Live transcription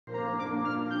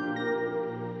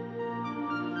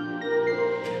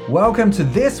Welcome to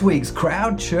this week's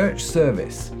Crowd Church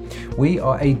service. We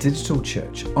are a digital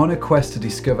church on a quest to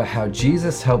discover how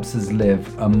Jesus helps us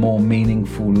live a more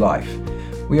meaningful life.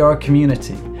 We are a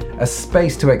community, a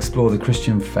space to explore the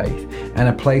Christian faith, and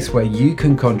a place where you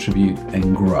can contribute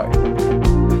and grow.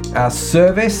 Our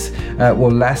service will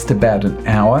last about an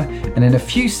hour, and in a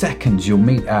few seconds you'll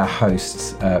meet our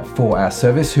hosts for our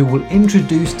service who will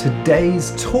introduce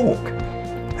today's talk.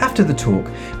 After the talk,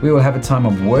 we will have a time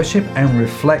of worship and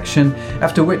reflection,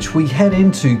 after which we head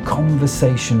into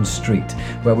Conversation Street,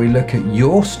 where we look at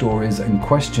your stories and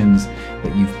questions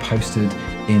that you've posted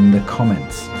in the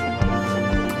comments.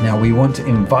 Now, we want to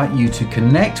invite you to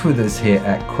connect with us here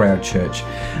at Crowd Church,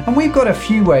 and we've got a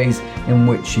few ways in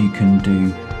which you can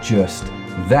do just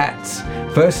that.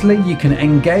 Firstly, you can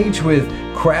engage with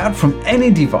Crowd from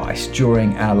any device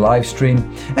during our live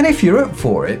stream, and if you're up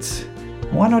for it,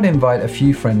 why not invite a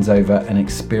few friends over and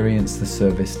experience the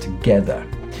service together?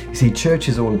 You see, church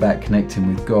is all about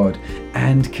connecting with God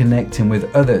and connecting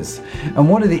with others. And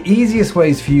one of the easiest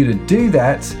ways for you to do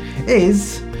that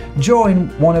is join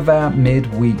one of our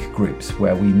midweek groups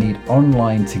where we meet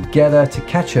online together to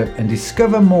catch up and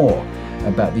discover more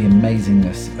about the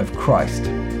amazingness of Christ.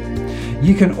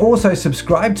 You can also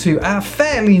subscribe to our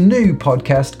fairly new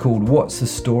podcast called What's the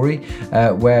Story,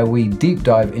 where we deep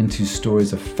dive into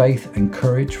stories of faith and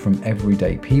courage from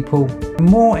everyday people.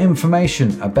 More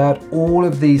information about all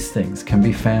of these things can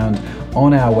be found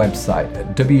on our website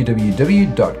at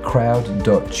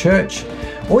www.crowd.church,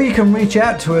 or you can reach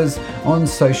out to us on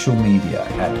social media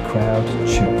at Crowd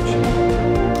Church.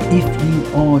 If you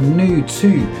are new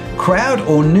to Crowd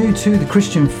or new to the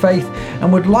Christian faith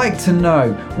and would like to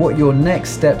know what your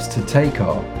next steps to take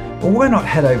are, well, why not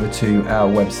head over to our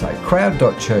website,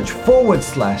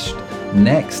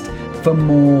 crowd.church/next, for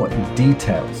more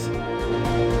details.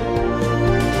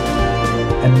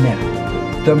 And now,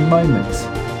 the moment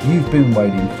you've been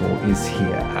waiting for is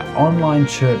here. Our online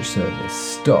church service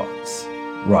starts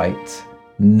right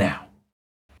now.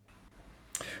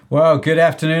 Well, good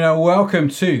afternoon and welcome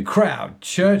to Crowd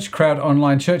Church, Crowd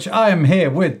Online Church. I am here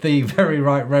with the very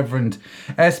right Reverend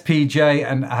SPJ,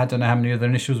 and I don't know how many other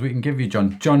initials we can give you,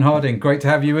 John. John Harding, great to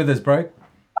have you with us, bro.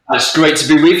 It's great to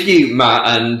be with you, Matt,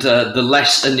 and the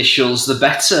less initials, the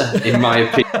better, in my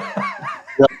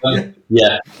opinion.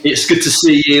 Yeah, it's good to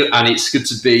see you, and it's good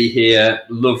to be here.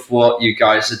 Love what you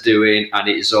guys are doing, and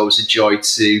it is always a joy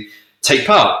to take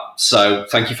part. So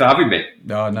thank you for having me.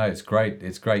 Oh no, it's great.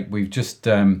 It's great. We've just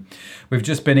been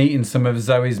eating some of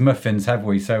Zoe's muffins, have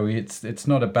we? So it's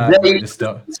not a bad way to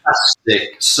start.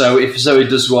 Fantastic. So if Zoe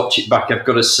does watch it back, I've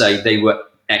got to say they were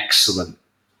excellent.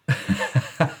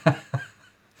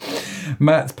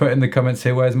 Matt's put in the comments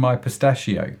here, where's my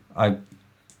pistachio? I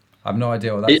have no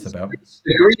idea what that's about. It's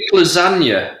the Greek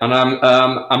lasagna, and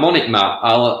I'm on it, Matt.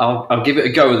 I'll give it a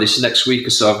go this next week or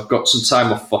so. I've got some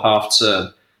time off for half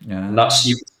term. Yeah. And that's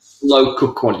you slow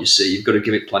cook one, you see. You've got to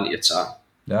give it plenty of time.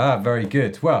 Ah, very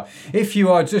good. Well, if you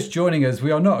are just joining us,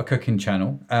 we are not a cooking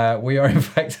channel. We are, in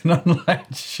fact, an online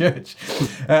church.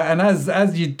 And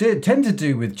as you tend to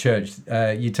do with church,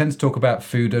 you tend to talk about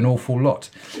food an awful lot.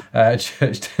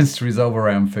 Church tends to revolve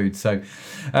around food. So,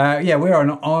 we are an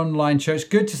online church.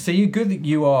 Good to see you. Good that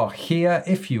you are here.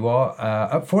 If you are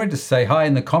up for it, just say hi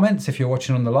in the comments. If you're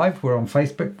watching on the live, we're on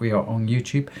Facebook. We are on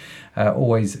YouTube.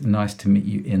 Always nice to meet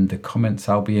you in the comments.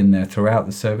 I'll be in there throughout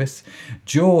the service.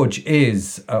 George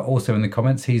is also in the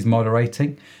comments. He's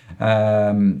moderating.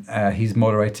 He's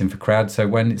moderating for Crowd. So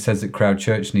when it says that Crowd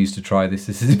Church needs to try this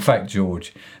is in fact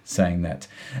George saying that.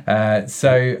 And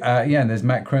there's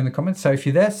Matt Crow in the comments. So if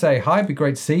you're there, say hi. It'd be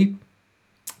great to see you.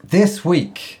 This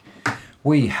week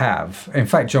we have, in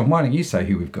fact, John, why don't you say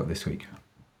who we've got this week?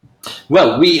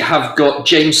 Well, we have got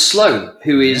James Sloan,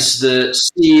 who is the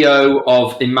CEO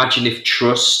of Imagine If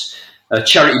Trust, a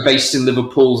charity based in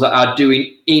Liverpool that are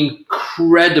doing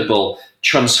incredible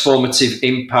transformative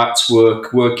impact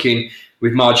work, working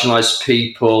with marginalised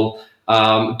people,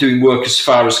 doing work as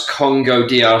far as Congo,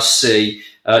 DRC.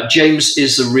 James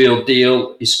is the real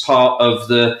deal. He's part of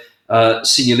the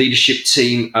senior leadership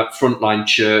team at Frontline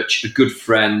Church, a good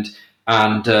friend.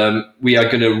 And we are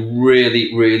going to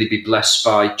really, really be blessed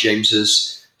by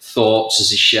James's thoughts as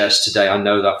he shares today. I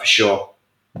know that for sure.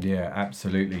 Yeah,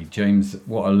 absolutely. James,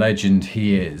 what a legend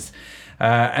he is.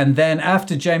 And then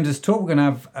after James's talk, we're going to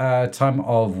have a time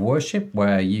of worship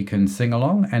where you can sing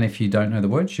along. And if you don't know the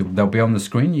words, they'll be on the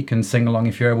screen. You can sing along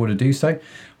if you're able to do so,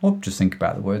 or just think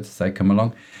about the words as they come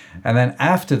along. And then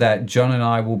after that, John and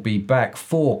I will be back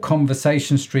for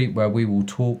Conversation Street, where we will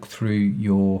talk through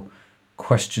your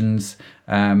questions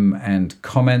and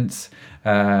comments.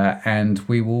 And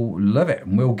we will love it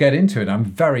and we'll get into it. I'm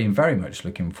very, very much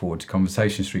looking forward to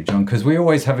Conversation Street, John, because we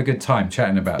always have a good time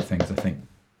chatting about things, I think.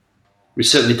 We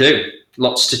certainly do.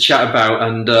 Lots to chat about.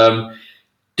 And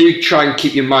do try and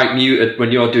keep your mic muted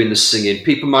when you're doing the singing.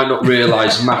 People might not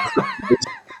realise Matt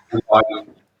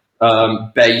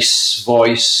bass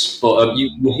voice, but you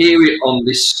hear it on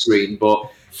this screen,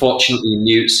 but fortunately he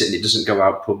mutes it and it doesn't go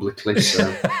out publicly.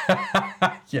 So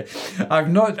yeah,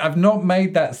 I've not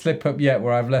made that slip up yet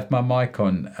where I've left my mic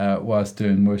on whilst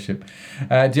doing worship.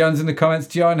 Dion's in the comments.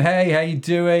 Dion, hey, how you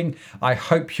doing? I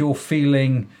hope you're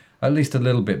feeling at least a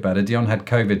little bit better. Dion had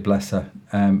COVID, bless her,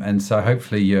 and so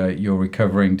hopefully you're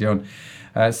recovering, Dion.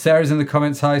 Sarah's in the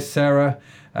comments. Hi, Sarah.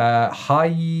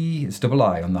 Hi, it's double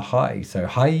I on the hi, so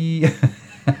hi.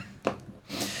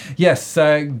 Yes,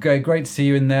 great to see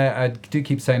you in there. Do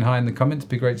keep saying hi in the comments,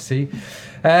 be great to see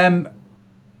you.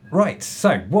 Right,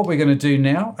 so what we're going to do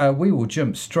now, we will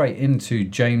jump straight into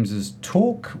James's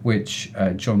talk, which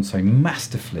John so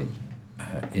masterfully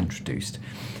introduced.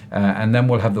 And then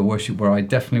we'll have the worship where I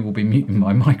definitely will be muting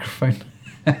my microphone.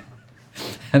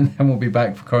 And then we'll be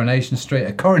back for Coronation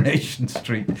Street. Coronation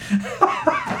Street.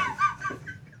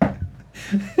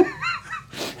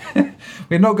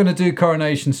 We're not going to do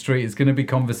Coronation Street. It's going to be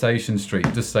Conversation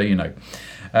Street, just so you know.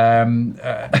 I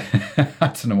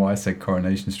don't know why I said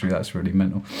Coronation Street. That's really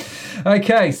mental.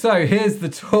 Okay, so here's the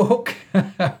talk.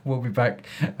 We'll be back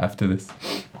after this.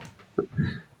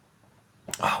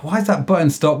 Oh, why does that button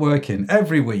stop working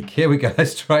every week? Here we go.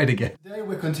 Let's try it again. Today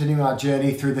we're continuing our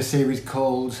journey through the series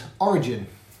called Origin.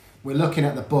 We're looking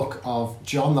at the book of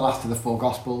John, the last of the four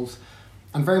Gospels,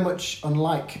 and very much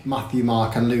unlike Matthew,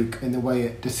 Mark and Luke in the way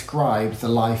it describes the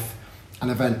life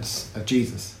and events of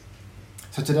Jesus.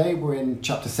 So today we're in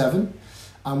chapter 7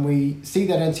 and we see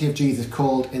the identity of Jesus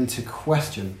called into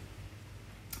question.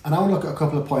 And I want to look at a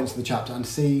couple of points in the chapter and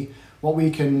see what we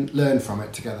can learn from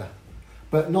it together.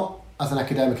 But not as an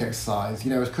academic exercise. You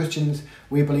know, as Christians,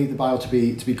 we believe the Bible to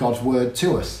be God's word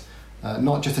to us,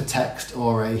 not just a text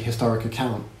or a historic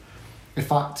account. In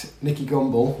fact, Nicky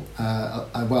Gumbel,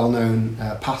 a well-known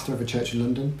pastor of a church in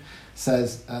London,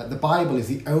 says the Bible is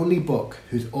the only book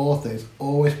whose author is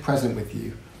always present with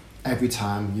you every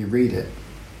time you read it.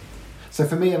 So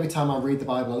for me, every time I read the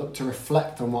Bible, I look to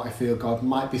reflect on what I feel God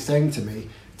might be saying to me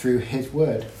through his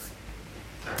word.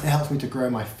 It helps me to grow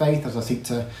my faith as I seek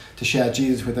to share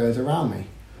Jesus with those around me.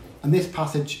 And this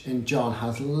passage in John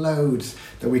has loads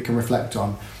that we can reflect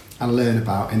on and learn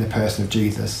about in the person of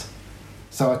Jesus.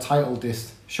 So I titled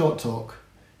this short talk,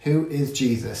 Who is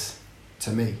Jesus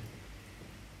to Me?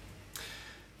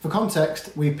 For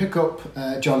context, we pick up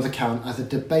John's account as a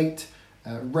debate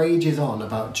rages on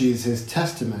about Jesus'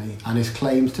 testimony and his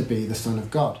claims to be the Son of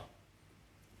God.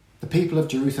 The people of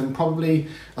Jerusalem, probably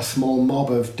a small mob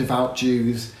of devout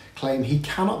Jews, claim he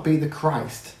cannot be the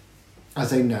Christ, as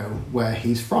they know where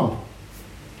he's from.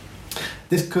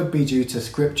 This could be due to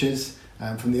scriptures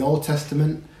from the Old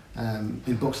Testament,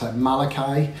 in books like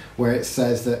Malachi, where it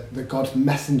says that God's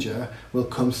messenger will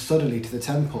come suddenly to the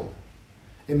temple.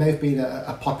 It may have been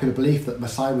a popular belief that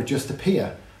Messiah would just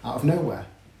appear out of nowhere,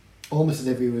 almost as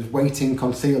if he was waiting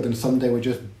concealed and someday would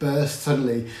just burst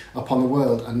suddenly upon the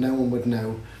world and no one would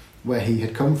know where he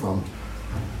had come from.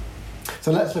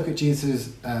 So let's look at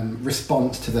Jesus'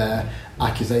 response to their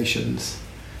accusations.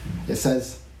 It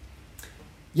says,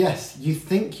 "Yes, you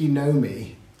think you know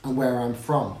me and where I'm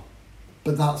from,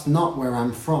 but that's not where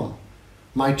I'm from.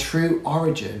 My true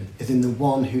origin is in the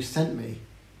one who sent me,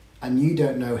 and you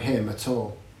don't know him at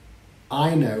all.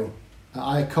 I know that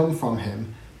I come from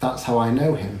him, that's how I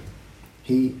know him.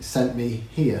 He sent me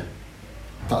here."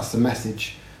 That's the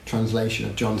Message translation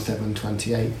of John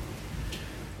 7:28.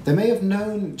 They may have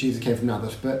known Jesus came from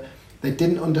Nazareth, but they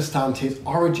didn't understand his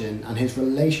origin and his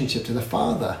relationship to the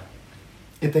Father.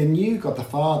 If they knew God the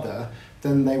Father,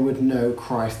 then they would know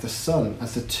Christ the Son,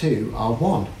 as the two are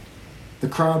one. The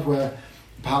crowd were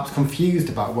perhaps confused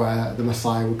about where the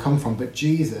Messiah would come from, but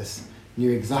Jesus knew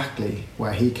exactly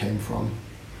where he came from.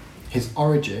 His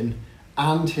origin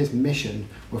and his mission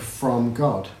were from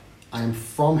God. I am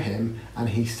from him and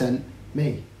he sent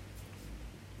me.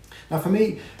 Now for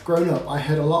me, growing up, I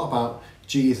heard a lot about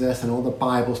Jesus and all the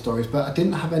Bible stories, but I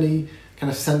didn't have any kind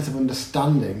of sense of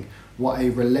understanding what a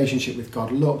relationship with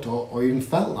God looked or even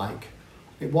felt like.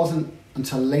 It wasn't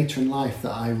until later in life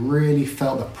that I really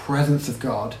felt the presence of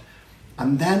God,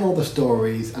 and then all the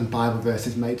stories and Bible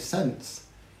verses made sense.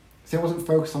 See, I wasn't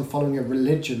focused on following a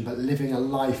religion, but living a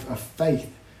life of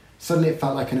faith. Suddenly it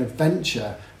felt like an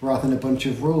adventure rather than a bunch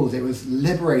of rules. It was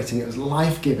liberating, it was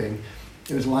life-giving,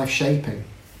 it was life-shaping.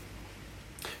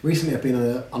 Recently I've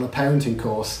been on a parenting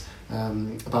course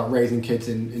about raising kids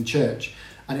in church,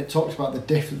 and it talks about the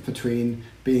difference between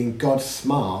being God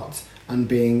smart and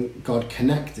being God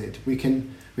connected. We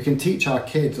can teach our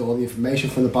kids all the information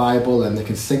from the Bible, and they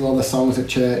can sing all the songs at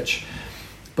church,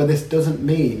 but this doesn't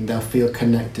mean they'll feel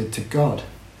connected to God.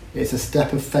 It's a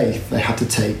step of faith they had to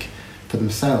take for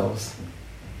themselves.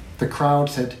 The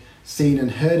crowds had seen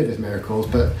and heard of his miracles,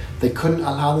 but they couldn't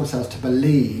allow themselves to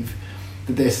believe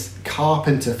that this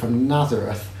carpenter from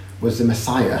Nazareth was the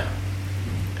Messiah,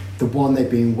 the one they'd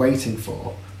been waiting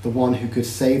for, the one who could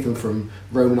save them from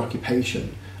Roman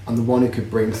occupation, and the one who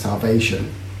could bring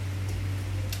salvation.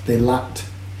 They lacked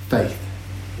faith.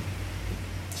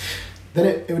 Then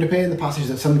it would appear in the passage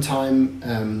that some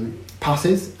time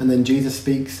passes, and then Jesus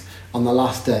speaks on the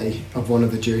last day of one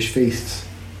of the Jewish feasts.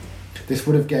 This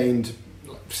would have gained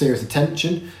serious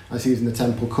attention as he was in the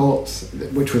temple courts,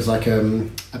 which was like a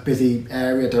busy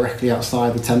area directly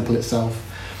outside the temple itself,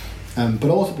 but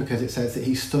also because it says that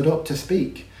he stood up to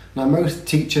speak. Now, most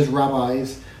teachers,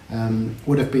 rabbis,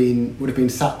 would have been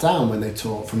sat down when they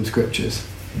taught from scriptures.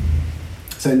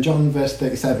 So in John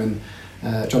 7:37,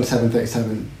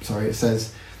 it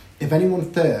says, "If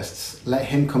anyone thirsts, let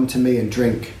him come to me and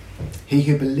drink. He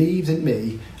who believes in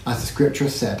me, as the scripture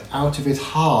has said, out of his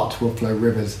heart will flow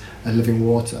rivers of living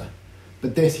water."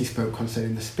 But this he spoke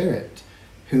concerning the Spirit,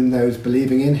 whom those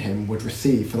believing in him would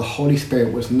receive, for the Holy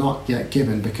Spirit was not yet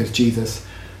given because Jesus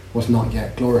was not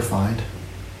yet glorified.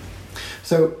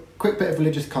 So, quick bit of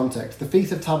religious context. The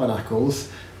Feast of Tabernacles,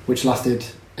 which lasted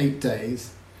 8 days,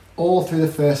 all through the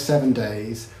first 7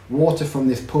 days, water from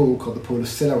this pool called the Pool of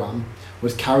Siloam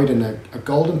was carried in a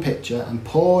golden pitcher and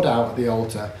poured out at the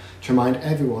altar to remind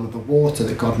everyone of the water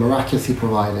that God miraculously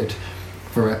provided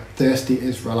for a thirsty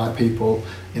Israelite people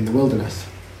in the wilderness.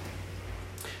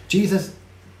 Jesus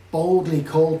boldly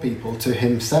called people to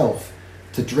himself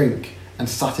to drink and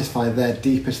satisfy their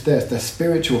deepest thirst, their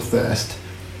spiritual thirst.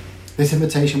 This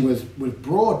invitation was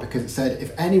broad because it said,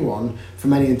 if anyone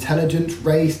from any intelligence,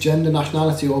 race, gender,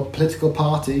 nationality or political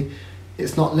party,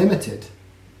 it's not limited.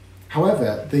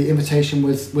 However, the invitation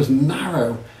was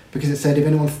narrow because it said if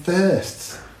anyone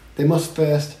thirsts, they must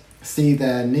first see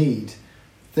their need.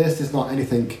 Thirst is not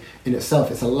anything in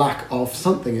itself, it's a lack of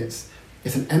something, it's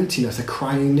an emptiness, a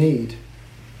crying need.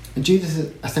 And Jesus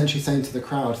is essentially saying to the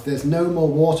crowd, there's no more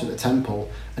water at the temple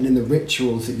and in the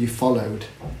rituals that you followed.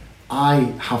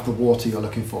 I have the water you're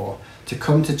looking for. To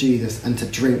come to Jesus and to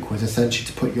drink was essentially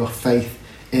to put your faith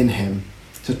in him,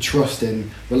 to trust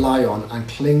in, rely on and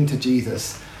cling to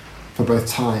Jesus for both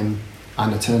time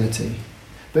and eternity.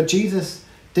 But Jesus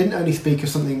didn't only speak of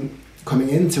something coming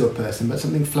into a person, but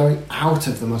something flowing out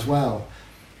of them as well.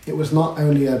 It was not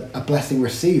only a blessing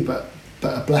received, but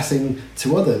a blessing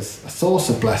to others, a source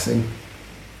of blessing.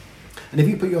 And if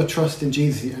you put your trust in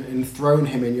Jesus and enthrone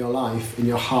him in your life, in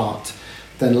your heart,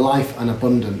 then life and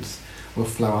abundance will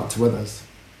flow out to others.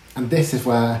 And this is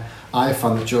where I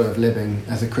found the joy of living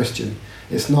as a Christian.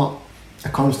 It's not a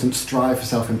constant strive for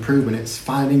self-improvement, it's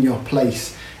finding your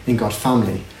place in God's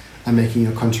family and making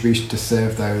your contribution to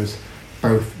serve those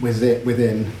both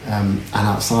within and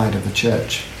outside of the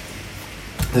church.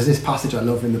 There's this passage I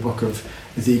love in the book of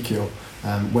Ezekiel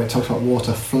where it talks about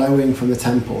water flowing from the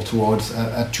temple towards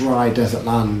a dry desert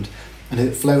land, and as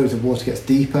it flows, the water gets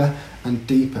deeper and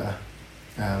deeper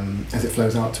as it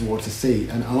flows out towards the sea,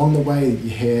 and along the way you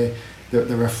hear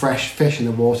there are fresh fish in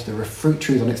the water, there are fruit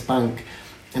trees on its bank,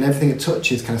 and everything it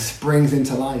touches kind of springs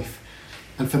into life.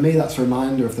 And for me, that's a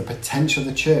reminder of the potential of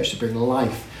the church to bring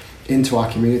life into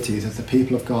our communities as the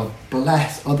people of God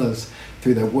bless others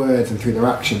through their words and through their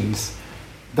actions.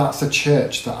 That's a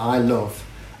church that I love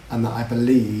and that I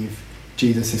believe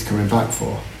Jesus is coming back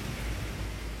for.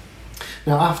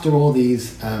 Now, after all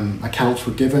these accounts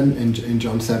were given in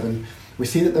John 7, we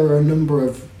see that there are a number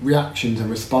of reactions and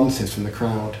responses from the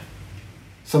crowd.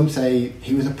 Some say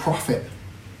he was a prophet.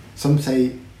 Some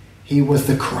say he was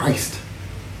the Christ.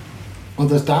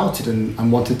 Others doubted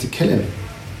and wanted to kill him.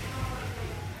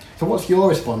 So what's your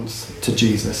response to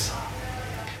Jesus?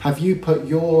 Have you put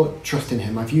your trust in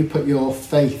him? Have you put your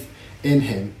faith in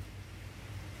him?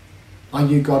 Are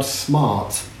you God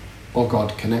smart or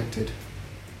God connected?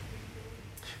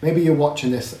 Maybe you're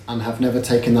watching this and have never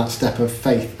taken that step of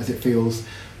faith as it feels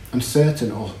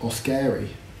uncertain or scary.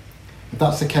 If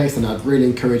that's the case, then I'd really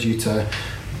encourage you to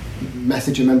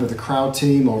message a member of the crowd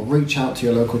team or reach out to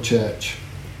your local church.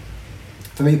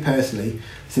 For me personally,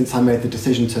 since I made the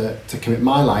decision to commit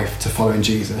my life to following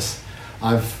Jesus,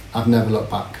 I've never looked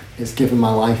back. It's given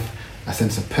my life a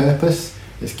sense of purpose.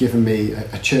 It's given me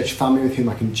a church family with whom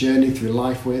I can journey through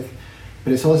life with.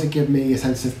 But it's also given me a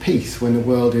sense of peace when the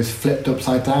world is flipped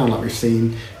upside down like we've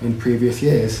seen in previous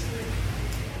years.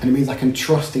 And it means I can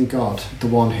trust in God, the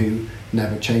one who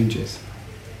never changes.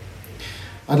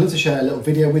 I'd love to share a little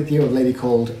video with you of a lady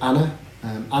called Anna.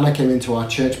 Anna came into our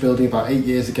church building about 8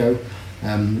 years ago,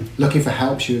 looking for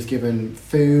help. She was given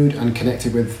food and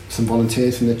connected with some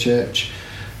volunteers from the church.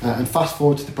 And fast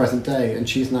forward to the present day, and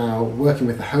she's now working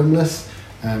with the homeless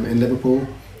in Liverpool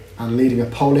and leading a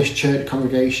Polish church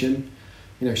congregation.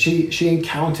 You know, she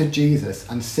encountered Jesus,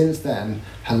 and since then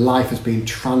her life has been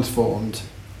transformed,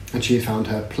 and she has found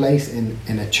her place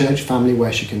in a church family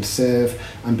where she can serve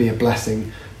and be a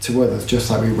blessing to others,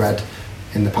 just like we read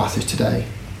in the passage today.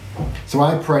 So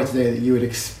I pray today that you would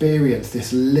experience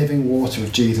this living water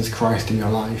of Jesus Christ in your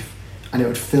life, and it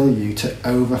would fill you to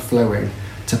overflowing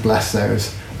to bless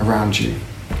those around you.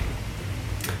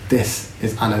 This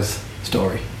is Anna's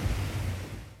story.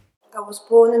 I was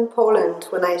born in Poland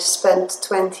when I spent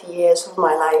 20 years of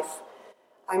my life.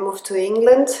 I moved to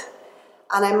England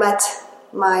and I met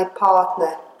my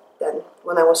partner then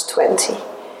when I was 20.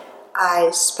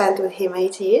 I spent with him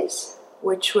 8 years,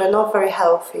 which were not very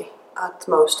healthy at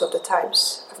most of the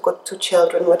times. I've got 2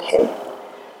 children with him.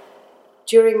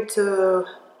 During the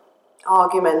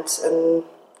arguments and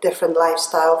different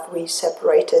lifestyle, we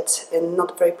separated in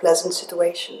not very pleasant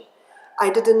situation. I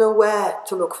didn't know where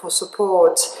to look for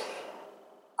support.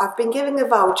 I've been given a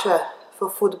voucher for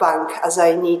food bank as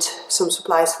I need some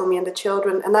supplies for me and the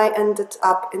children, and I ended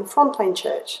up in Frontline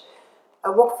Church. I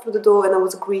walked through the door and I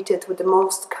was greeted with the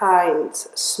most kind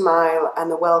smile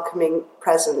and a welcoming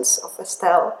presence of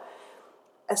Estelle.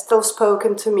 Estelle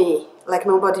spoken to me like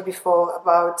nobody before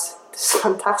about this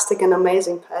fantastic and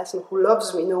amazing person who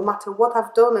loves me no matter what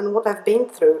I've done and what I've been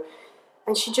through.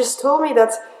 And she just told me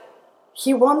that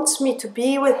he wants me to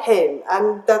be with him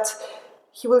and that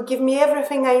he will give me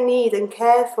everything I need and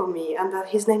care for me, and that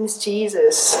his name is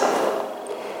Jesus.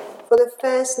 For the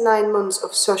first 9 months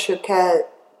of social care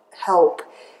help,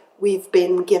 we've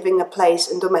been giving a place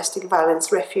in domestic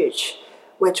violence refuge,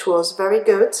 which was very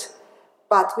good,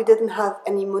 but we didn't have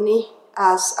any money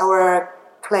as our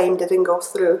claim didn't go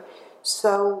through.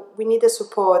 So we needed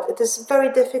support. It is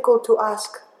very difficult to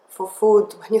ask for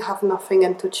food when you have nothing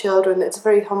and 2 children. It's a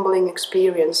very humbling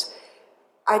experience.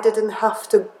 I didn't have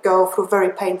to go through a very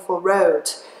painful road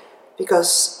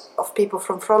because of people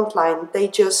from Frontline. They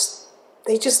just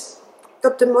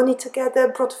got the money together,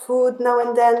 brought food now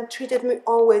and then, treated me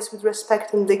always with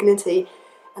respect and dignity,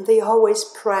 and they always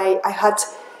pray. I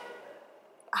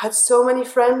had so many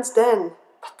friends then,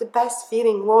 but the best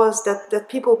feeling was that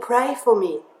people pray for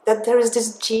me, that there is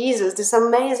this Jesus, this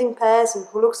amazing person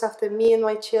who looks after me and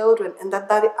my children, and that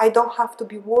I don't have to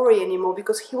be worried anymore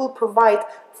because he will provide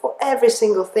for every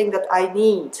single thing that I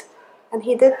need. And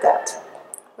he did that.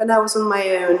 When I was on my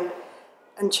own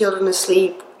and children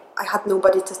asleep, I had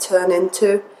nobody to turn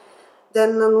into.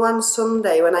 Then on one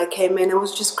Sunday when I came in, I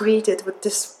was just greeted with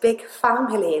this big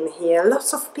family in here.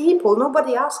 Lots of people.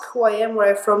 Nobody asked who I am,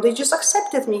 where I'm from. They just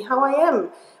accepted me how I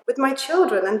am with my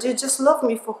children, and they just loved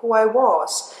me for who I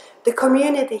was. The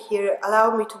community here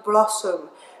allowed me to blossom,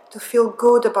 to feel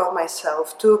good about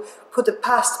myself, to put the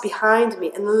past behind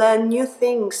me and learn new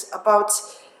things about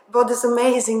this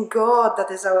amazing God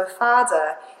that is our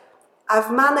Father.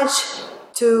 I've managed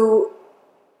to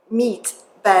meet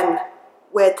Ben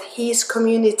with his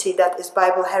community that is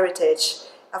Bible Heritage.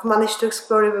 I've managed to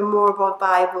explore even more about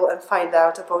Bible and find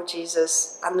out about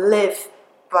Jesus and live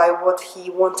by what he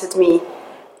wanted me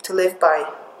to live by.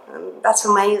 And that's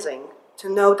amazing to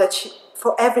know that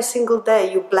for every single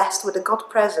day you're blessed with a God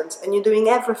presence and you're doing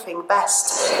everything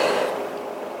best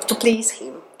to please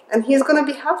him. And he's going to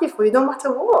be happy for you no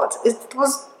matter what. It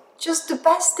was just the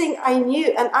best thing I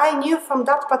knew. And I knew from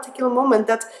that particular moment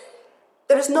that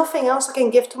there is nothing else I can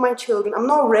give to my children. I'm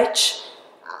not rich.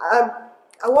 I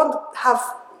won't have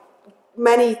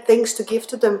many things to give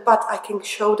to them, but I can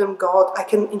show them God. I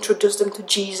can introduce them to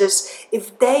Jesus.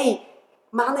 If they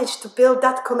manage to build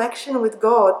that connection with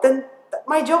God, then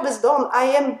my job is done.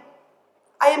 I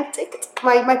am ticked.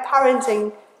 My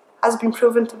parenting has been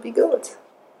proven to be good.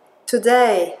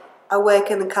 Today, I work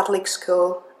in a Catholic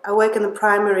school. I work in a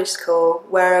primary school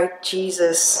where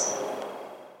Jesus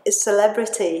is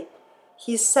celebrity.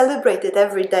 He's celebrated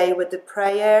every day with the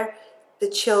prayer. The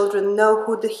children know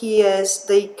who he is.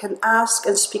 They can ask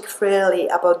and speak freely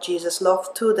about Jesus'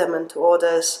 love to them and to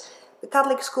others. The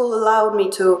Catholic school allowed me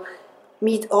to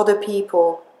meet other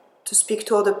people, to speak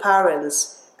to other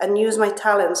parents, and use my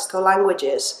talents to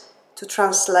languages, to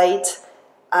translate,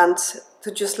 and to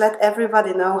just let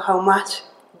everybody know how much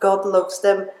God loves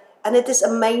them. And it is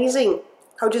amazing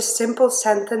how just simple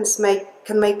sentence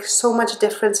can make so much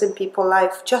difference in people's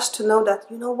life. Just to know that,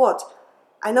 you know what,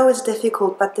 I know it's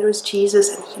difficult, but there is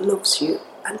Jesus and he loves you.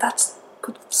 And that's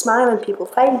could smile in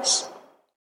people's face.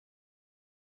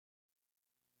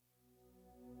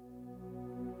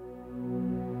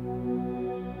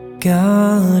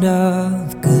 God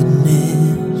of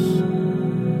goodness,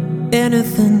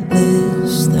 anything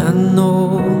less than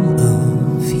all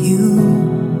of you,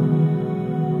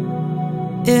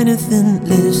 anything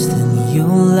less than your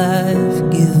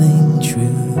life-giving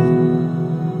truth,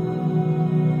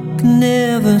 can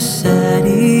never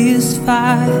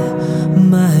satisfy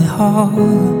my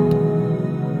heart,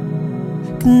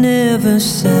 can never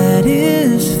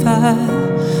satisfy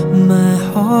my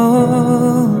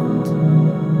heart.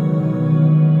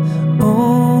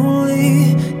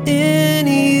 Only in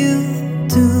you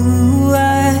do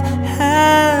I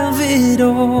have it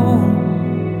all.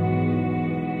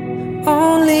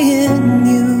 Only in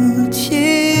you,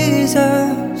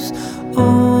 Jesus.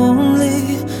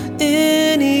 Only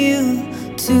in you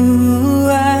do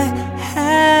I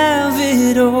have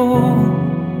it all.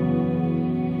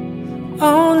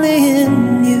 Only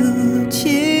in you,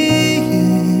 Jesus.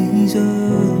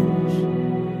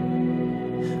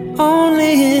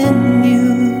 Only in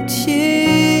you, Jesus.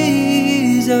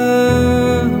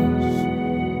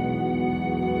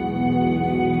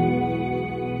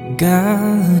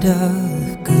 God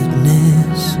of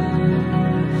goodness,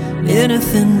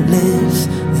 anything less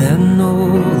than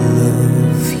all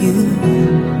of you,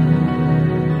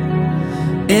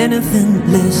 anything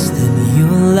less than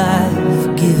your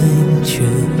life-giving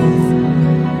truth,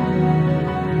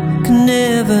 can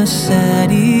never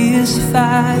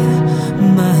satisfy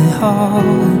my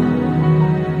heart,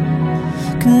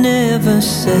 can never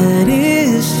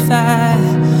satisfy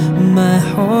my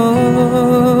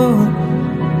heart.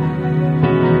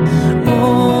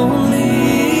 Only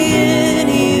in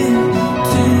you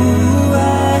do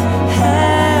I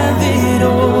have it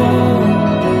all.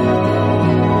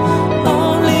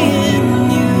 Only in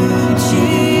you,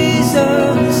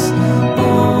 Jesus.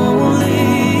 Only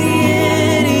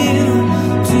in you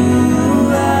do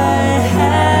I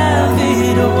have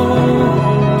it all.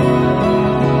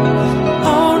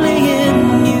 Only in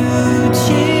you,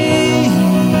 Jesus.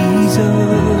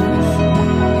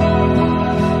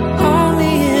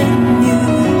 Only in you,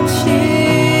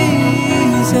 Jesus.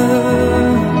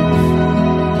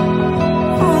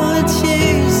 Only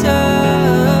Jesus.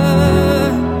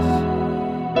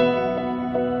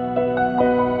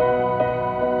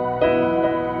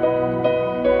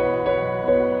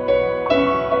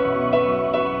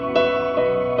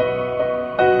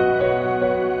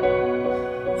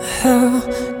 How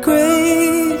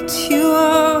great you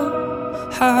are,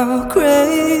 how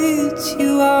great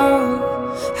you are,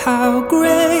 how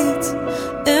great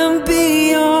and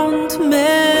beyond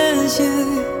measure.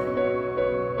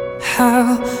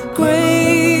 How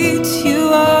great you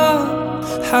are,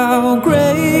 how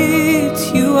great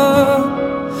you are,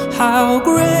 how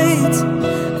great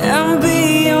and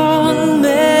beyond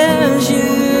measure.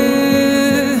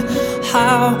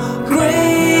 How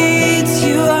great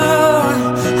you are,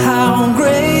 how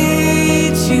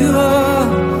great you are,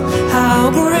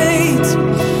 how great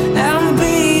and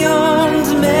beyond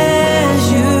measure.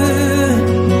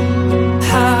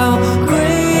 How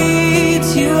great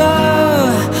you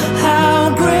are,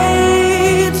 how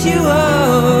great you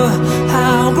are,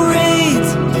 how great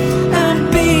and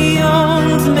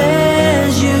beyond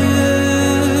measure.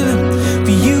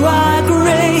 For you are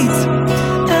great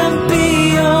and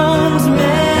beyond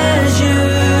measure.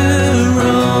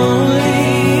 Only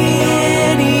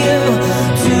in you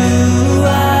do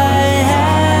I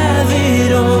have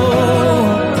it all.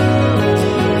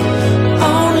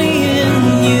 Only in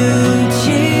you,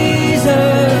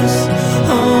 Jesus.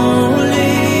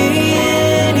 Only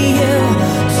in you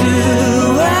do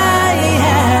I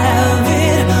have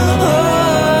it all.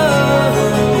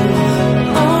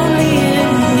 Only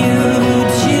in you,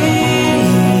 Jesus.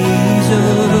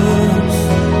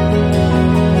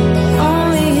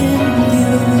 Only in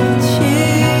you,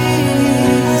 Jesus.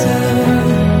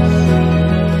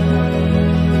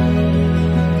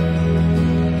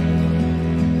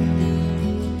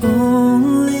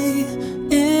 Only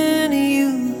in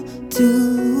you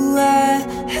do I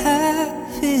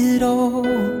have it all.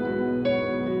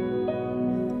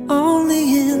 Only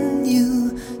in you,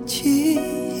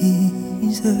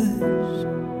 Jesus.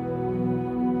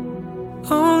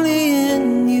 Only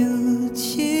in you,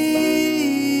 Jesus.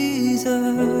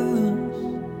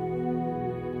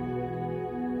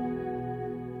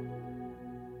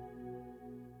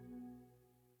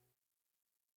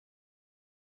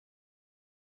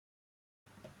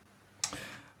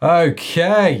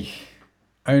 Okay.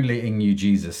 Only in You,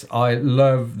 Jesus. I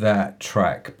love that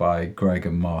track by Greg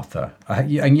and Martha.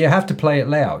 And you have to play it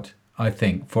loud. I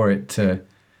think, for it to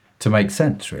make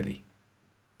sense, really.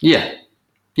 Yeah.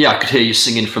 Yeah, I could hear you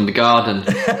singing from the garden.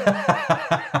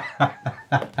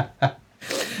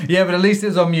 Yeah, but at least it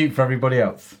was on mute for everybody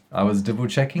else. I was double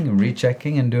checking and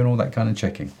rechecking and doing all that kind of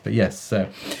checking. But yes,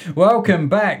 welcome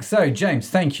back. So, James,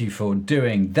 thank you for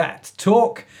doing that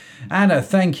talk. Anna,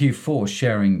 thank you for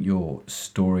sharing your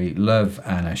story. Love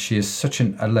Anna. She is such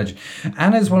a legend.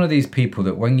 Anna's one of these people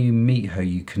that when you meet her,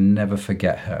 you can never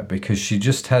forget her, because she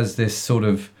just has this sort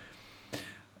of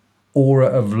aura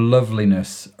of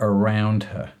loveliness around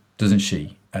her, doesn't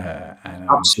she? And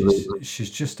Absolutely. she's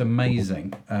just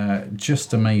amazing,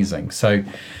 just amazing. So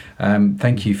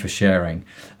thank you for sharing.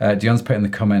 Dion's put in the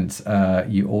comments,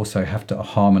 you also have to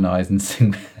harmonize and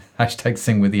sing, hashtag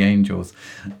sing with the angels.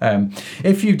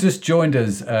 If you've just joined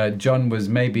us, John was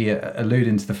maybe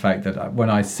alluding to the fact that when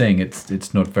I sing,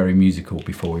 it's not very musical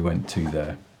before we went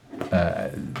to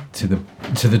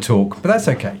the talk, but that's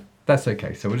okay. That's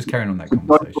okay. So we're just carrying on that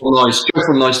conversation.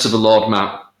 Joyful noise to the Lord,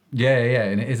 Matt. Yeah,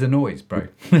 and it is a noise, bro.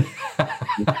 And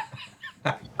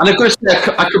I've got to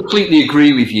say, I completely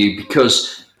agree with you,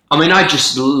 because, I mean, I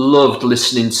just loved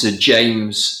listening to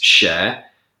James share,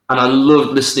 and I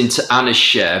loved listening to Anna's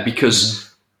share,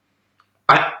 because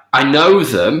I know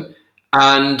them,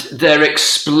 and they're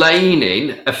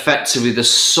explaining effectively the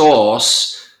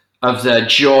source of their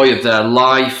joy, of their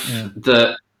life,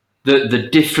 the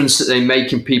difference that they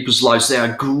make in people's lives. They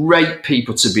are great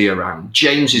people to be around.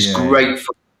 James is great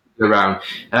for around.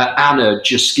 Anna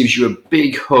just gives you a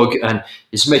big hug and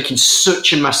is making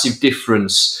such a massive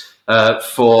difference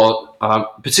for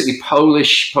particularly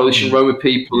Polish and Roma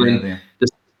people in the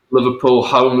Liverpool,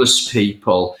 homeless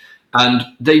people. And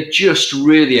they just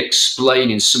really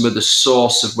explaining some of the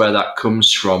source of where that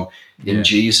comes from in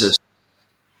Jesus.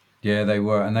 Yeah, they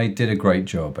were, and they did a great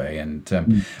job, And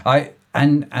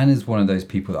And Anna's one of those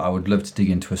people that I would love to dig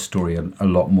into a story a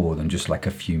lot more than just like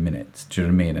a few minutes. Do you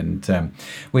know what I mean? And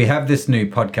we have this new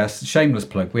podcast, shameless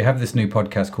plug, we have this new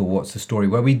podcast called What's the Story,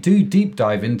 where we do deep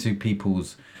dive into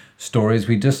people's stories.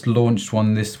 We just launched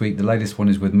one this week. The latest one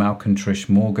is with Malcolm Trish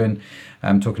Morgan,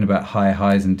 talking about high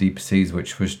highs and deep seas,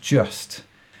 which was just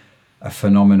a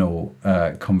phenomenal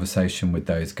conversation with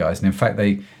those guys. And in fact,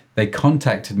 they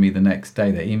contacted me the next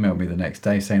day. They emailed me the next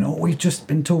day saying, "Oh, we've just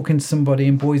been talking to somebody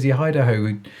in Boise, Idaho.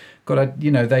 We got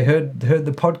they heard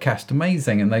the podcast,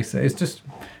 amazing." And they say it's just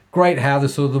great how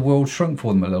the world shrunk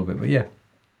for them a little bit. But yeah,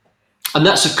 and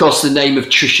that's of course the name of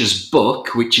Trisha's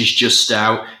book, which is just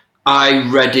out. I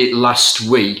read it last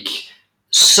week.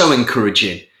 So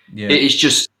encouraging. Yeah. It is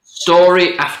just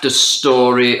story after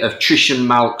story of Trish and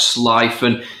Malk's life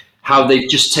and how they've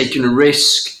just taken a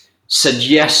risk, said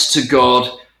yes to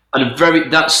God. And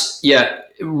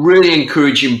really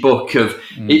encouraging book of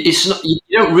it's not, you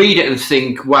don't read it and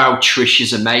think, wow, Trish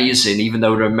is amazing, even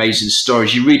though they're amazing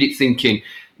stories. You read it thinking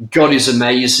God is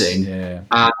amazing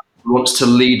and wants to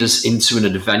lead us into an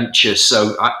adventure.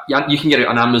 So you can get it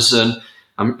on Amazon.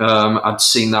 I'd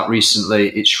seen that recently.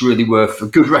 It's really worth a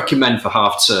good recommend for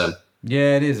half term.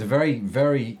 Yeah, it is a very,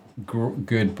 very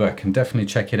good book, and definitely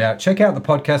check it out. Check out the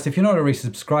podcast. If you're not already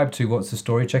subscribed to What's the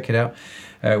Story, check it out,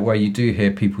 where you do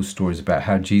hear people's stories about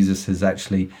how Jesus has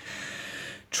actually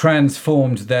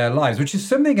transformed their lives, which is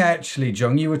something actually,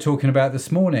 John, you were talking about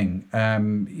this morning.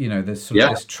 There's sort of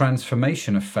this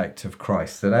transformation effect of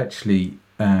Christ that actually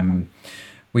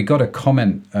we got a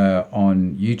comment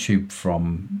on YouTube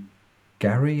from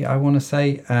Gary, I want to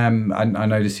say. I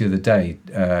noticed the other day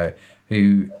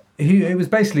who it was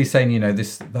basically saying,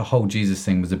 the whole Jesus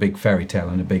thing was a big fairy tale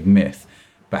and a big myth,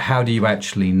 but how do you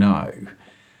actually know?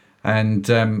 And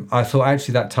I thought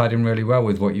actually that tied in really well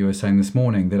with what you were saying this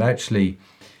morning, that actually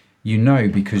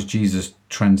because Jesus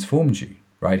transformed you,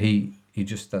 right? He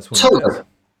just, that's what totally. He does.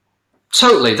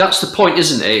 Totally, that's the point,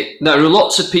 isn't it? There are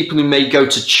lots of people who may go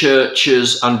to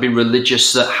churches and be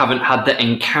religious that haven't had the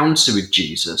encounter with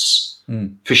Jesus,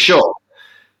 for sure.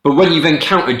 But when you've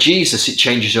encountered Jesus, it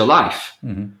changes your life.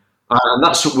 Mm-hmm. And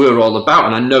that's what we're all about.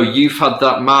 And I know you've had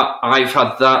that, Matt. I've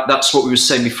had that. That's what we were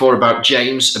saying before about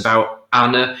James, about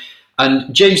Anna.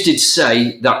 And James did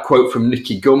say that quote from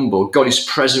Nicky Gumbel, God is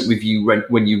present with you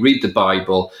when you read the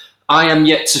Bible. I am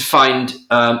yet to find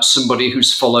somebody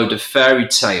who's followed a fairy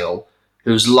tale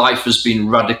whose life has been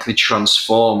radically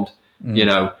transformed.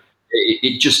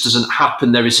 It just doesn't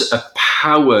happen. There is a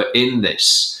power in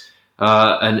this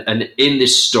and in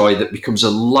this story that becomes a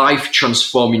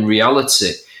life-transforming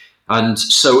reality. And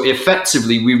so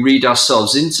effectively, we read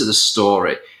ourselves into the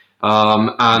story.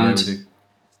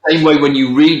 Same way when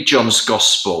you read John's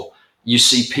Gospel, you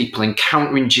see people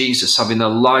encountering Jesus, having their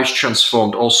lives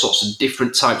transformed, all sorts of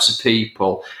different types of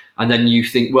people. And then you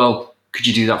think, well, could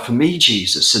you do that for me,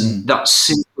 Jesus? And that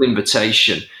simple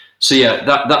invitation. So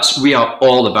yeah, we are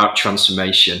all about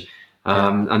transformation.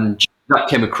 And that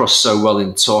came across so well in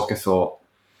the talk, I thought.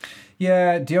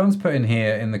 Yeah, Dion's put in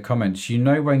here in the comments, you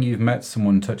know when you've met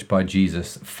someone touched by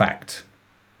Jesus, fact.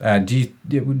 Do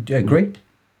you agree?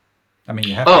 I mean,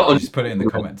 you have to just put it in the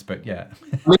comments, but yeah.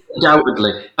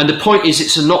 Undoubtedly. And the point is,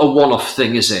 it's not a one-off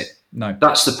thing, is it? No.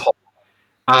 That's the point.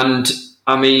 And,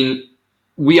 I mean,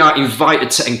 we are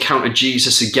invited to encounter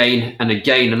Jesus again and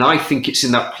again. And I think it's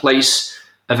in that place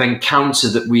of encounter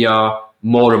that we are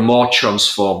more and more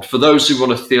transformed. For those who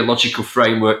want a theological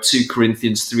framework, 2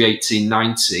 Corinthians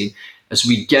 3:18-19, as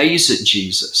we gaze at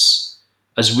Jesus,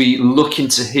 as we look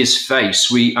into his face,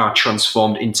 we are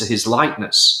transformed into his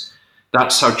likeness.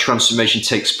 That's how transformation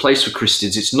takes place for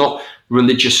Christians. It's not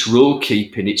religious rule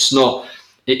keeping. It's not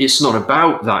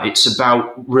about that. It's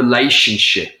about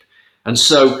relationship. And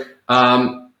so,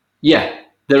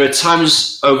 there are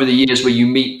times over the years where you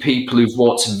meet people who've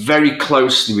walked very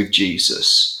closely with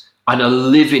Jesus and are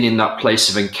living in that place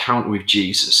of encounter with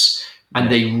Jesus,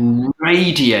 and they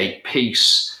radiate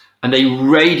peace and they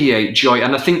radiate joy.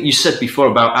 And I think you said before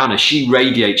about Anna, she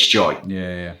radiates joy.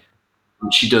 Yeah.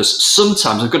 She does.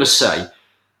 Sometimes, I've got to say,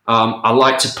 I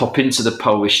like to pop into the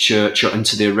Polish church or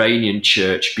into the Iranian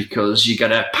church because you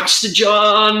get a Pastor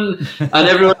John and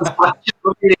everyone's like,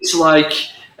 it's like,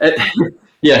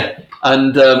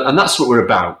 and that's what we're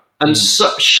about. And so,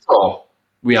 sure,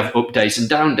 we have up days and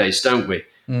down days, don't we?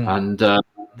 And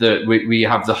we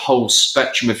have the whole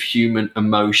spectrum of human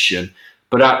emotion.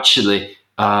 But actually,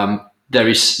 there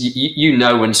is,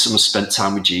 when someone spent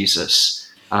time with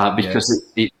Jesus, because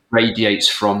it radiates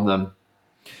from them.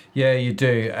 Yeah, you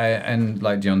do. And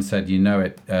like John said,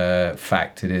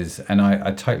 fact it is. And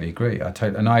I totally agree.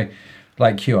 I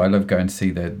like you, I love going to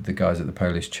see the guys at the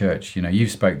Polish church. You know, you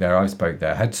spoke there, I spoke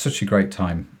there. I had such a great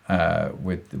time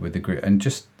with the group, and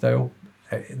just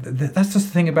that's just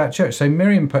the thing about church. So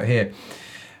Miriam put here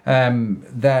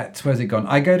where's it gone?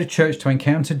 I go to church to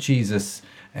encounter Jesus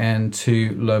and to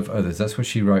love others. That's what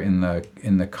she wrote in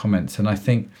the comments, and I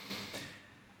think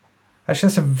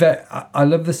actually I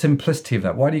love the simplicity of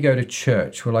that. Why do you go to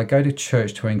church? Well, I go to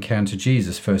church to encounter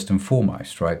Jesus first and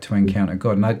foremost, right? To encounter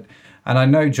God, and I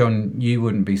know, John, you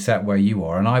wouldn't be sat where you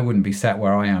are, and I wouldn't be sat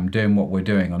where I am doing what we're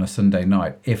doing on a Sunday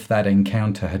night if that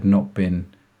encounter had not been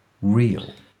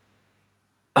real.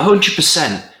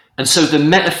 100%. And so the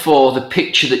metaphor, the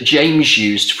picture that James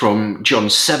used from John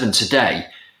 7 today,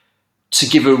 to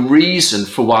give a reason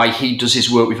for why he does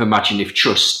his work with Imagine If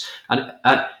Trust, and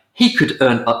he could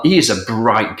earn. He is a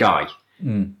bright guy,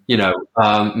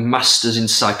 masters in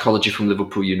psychology from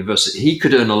Liverpool University. He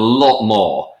could earn a lot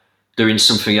more doing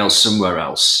something else somewhere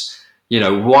else.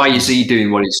 Why is he doing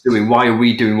what he's doing? Why are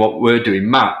we doing what we're doing?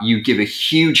 Matt, you give a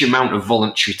huge amount of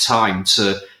voluntary time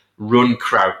to run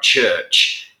Crowd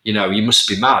Church. You must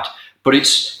be mad. But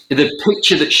it's the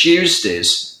picture that's used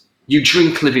is you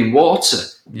drink living water.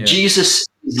 Yeah. Jesus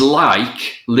is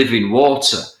like living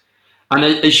water. And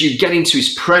as you get into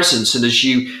his presence and as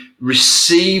you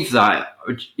receive that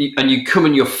and you come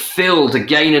and you're filled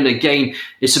again and again,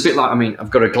 it's a bit like, I've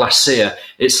got a glass here.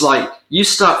 It's like you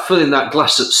start filling that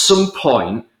glass, at some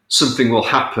point, something will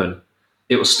happen.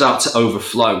 It will start to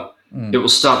overflow. It will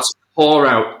start to pour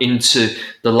out into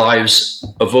the lives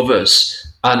of others.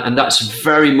 And that's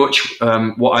very much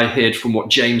what I heard from what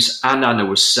James and Anna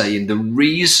was saying. The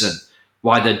reason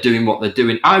why they're doing what they're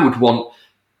doing. I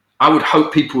would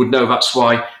hope people would know that's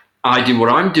why I do what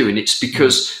I'm doing. It's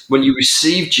because when you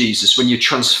receive Jesus, when you're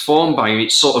transformed by him,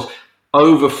 it sort of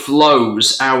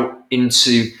overflows out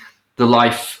into the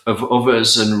life of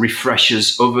others and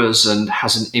refreshes others and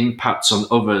has an impact on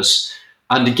others.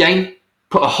 And again,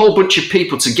 put a whole bunch of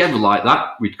people together like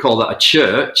that, we'd call that a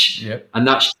church. Yep. And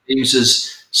that seems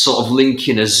as sort of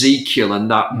linking Ezekiel and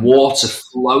that water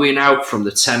flowing out from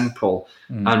the temple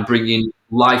and bringing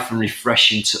life and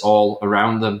refreshing to all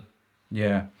around them.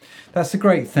 Yeah, that's a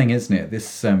great thing, isn't it?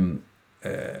 This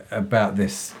about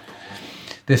this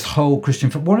whole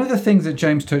Christian. One of the things that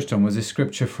James touched on was this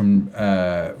scripture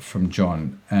from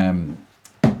John.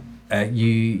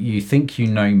 You think you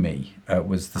know me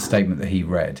was the statement that he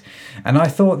read, and I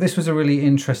thought this was a really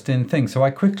interesting thing. So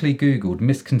I quickly Googled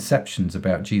misconceptions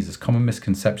about Jesus, common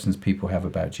misconceptions people have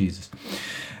about Jesus.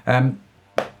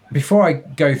 Before I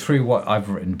go through what I've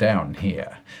written down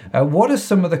here, what are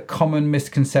some of the common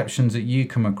misconceptions that you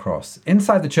come across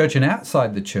inside the church and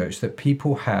outside the church that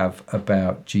people have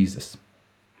about Jesus?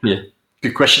 Yeah,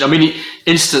 good question. It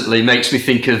instantly makes me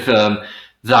think of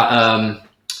that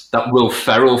Will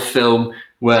Ferrell film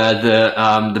where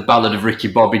the Ballad of Ricky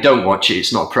Bobby, don't watch it,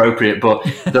 it's not appropriate, but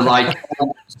they're like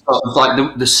sort of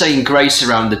like the saying grace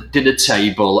around the dinner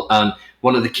table, and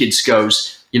one of the kids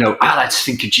goes, I like to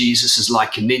think of Jesus as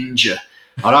like a ninja,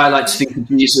 or I like to think of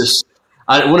Jesus.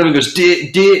 And one of them goes,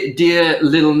 dear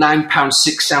little 9 pound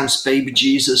 6 ounce baby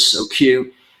Jesus, so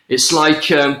cute. It's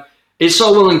like, it's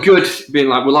all well and good being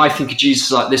like, well, I think of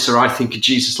Jesus like this, or I think of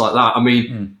Jesus like that. I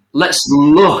mean, let's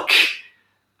look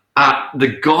at the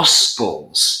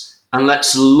Gospels and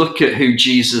let's look at who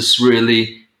Jesus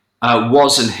really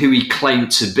was and who he claimed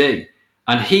to be.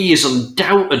 And he is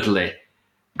undoubtedly,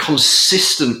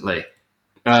 consistently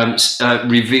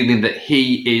revealing that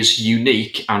he is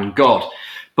unique and God.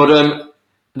 But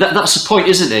that's the point,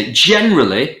 isn't it?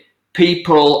 Generally,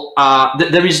 people are,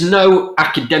 there is no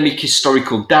academic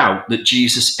historical doubt that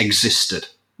Jesus existed.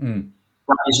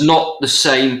 That is not the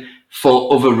same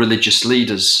for other religious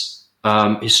leaders,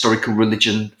 historical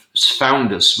religion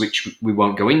founders, which we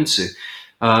won't go into.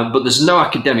 But there's no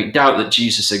academic doubt that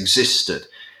Jesus existed.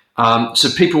 So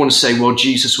people want to say, well,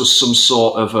 Jesus was some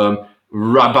sort of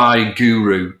rabbi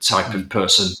guru type of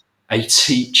person, a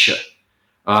teacher.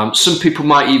 Some people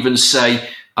might even say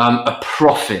a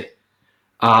prophet.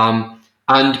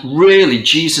 And really,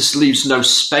 Jesus leaves no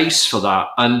space for that.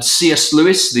 And C.S.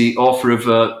 Lewis, the author of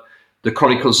the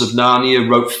Chronicles of Narnia,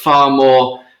 wrote far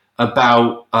more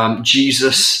about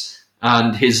Jesus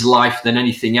and his life than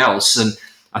anything else. And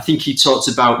I think he talked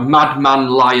about madman,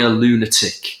 liar,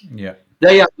 lunatic. Yeah.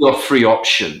 They have your three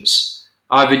options.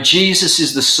 Either Jesus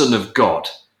is the Son of God,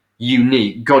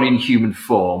 unique, God in human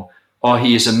form, or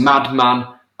he is a madman,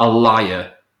 a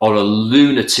liar, or a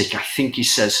lunatic. I think he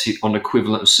says on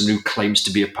equivalent of someone who claims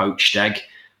to be a poached egg,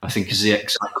 I think is the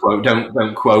exact quote.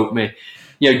 Don't quote me.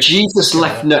 Jesus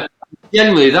left no.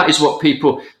 Generally, that is what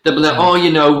people, they'll be like,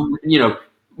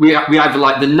 we either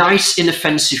like the nice,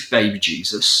 inoffensive baby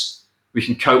Jesus, we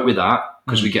can cope with that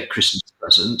because we get Christmas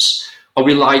presents, or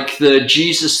we like the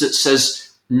Jesus that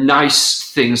says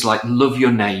nice things like love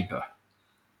your neighbor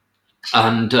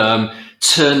and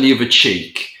turn the other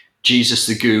cheek, Jesus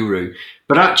the guru.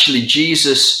 But actually,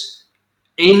 Jesus,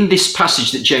 in this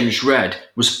passage that James read,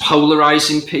 was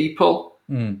polarizing people.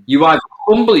 You either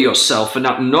humble yourself and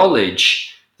acknowledge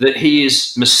that he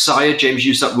is Messiah. James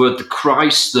used that word, the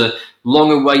Christ, the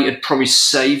long-awaited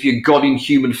promised Savior, God in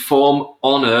human form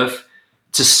on earth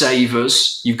to save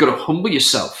us. You've got to humble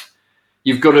yourself.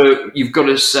 You've got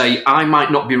to say, I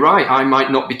might not be right. I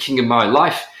might not be king of my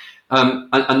life. And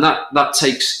that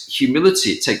takes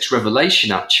humility. It takes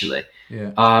revelation, actually.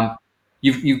 Yeah.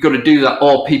 You've got to do that,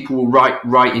 or people will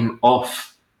write him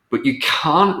off. But you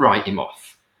can't write him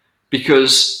off,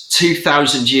 because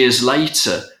 2,000 years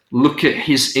later, look at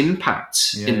his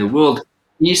impact in the world.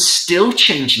 He's still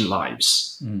changing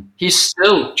lives. He's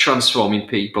still transforming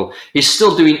people. He's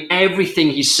still doing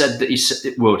everything he said that he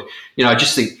said it would. I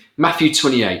just think Matthew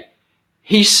 28,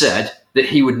 he said that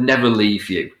he would never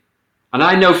leave you. And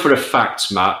I know for a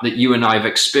fact, Matt, that you and I have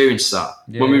experienced that.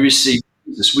 When we receive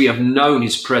Jesus, we have known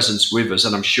his presence with us.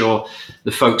 And I'm sure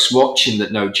the folks watching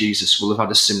that know Jesus will have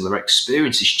had a similar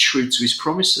experience. He's true to his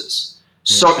promises.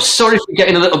 Yeah. Sorry for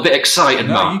getting a little bit excited,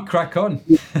 no, Matt. You crack on.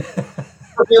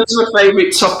 It's my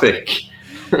favourite topic.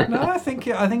 No, I think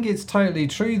it's totally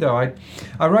true, though.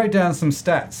 I wrote down some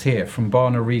stats here from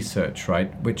Barna Research,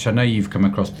 right, which I know you've come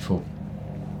across before.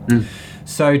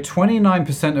 So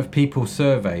 29% of people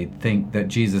surveyed think that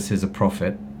Jesus is a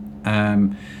prophet.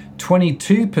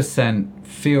 22%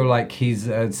 feel like he's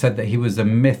said that he was a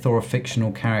myth or a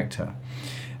fictional character.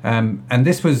 And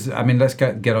this was, let's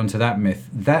get onto that myth.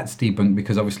 That's debunked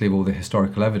because obviously of all the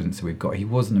historical evidence that we've got. He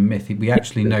wasn't a myth. We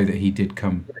actually know that he did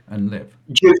come and live.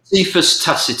 Josephus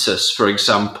Tacitus, for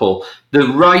example, the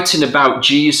writing about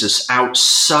Jesus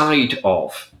outside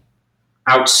of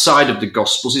the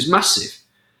Gospels is massive.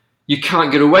 You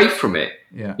can't get away from it.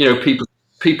 Yeah.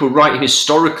 People writing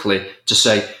historically to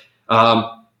say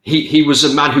he was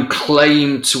a man who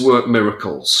claimed to work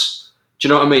miracles. Do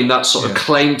you know what I mean? That sort of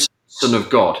claim to Son of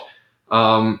God.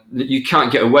 You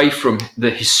can't get away from the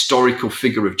historical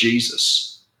figure of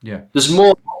Jesus. Yeah, there's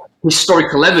more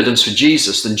historical evidence for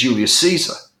Jesus than Julius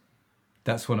Caesar.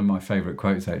 That's one of my favourite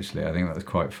quotes, actually. I think that was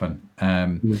quite fun.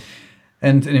 And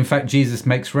in fact, Jesus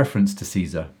makes reference to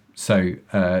Caesar. So, do you know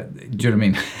what I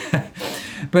mean?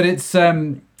 But it's...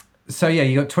 So yeah,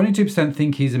 you got 22%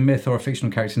 think he's a myth or a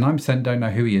fictional character, 9% don't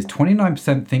know who he is,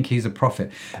 29% think he's a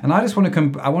prophet. And I just want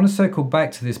to circle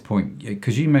back to this point,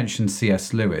 because you mentioned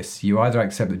C.S. Lewis. You either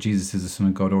accept that Jesus is the Son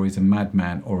of God, or he's a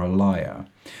madman or a liar.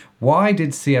 Why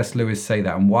did C.S. Lewis say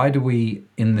that, and why do we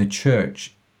in the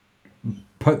church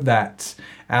put that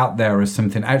out there as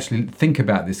something? Actually, think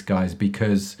about this, guys,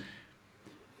 because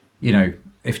you know,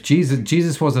 if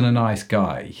Jesus wasn't a nice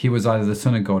guy, he was either the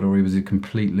Son of God or he was a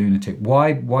complete lunatic.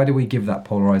 Why do we give that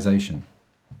polarization?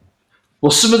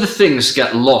 Well, some of the things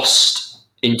get lost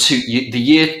into the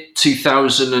year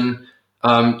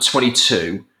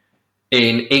 2022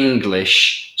 in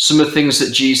English. Some of the things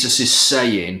that Jesus is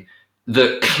saying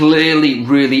that clearly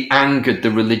really angered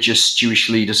the religious Jewish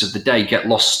leaders of the day get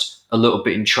lost a little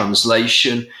bit in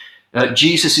translation.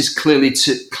 Jesus is clearly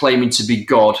claiming to be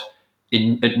God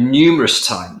at numerous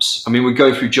times. I mean, we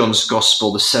go through John's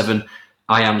Gospel, the 7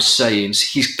 I am sayings.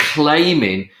 He's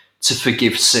claiming to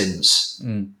forgive sins.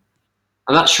 And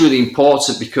that's really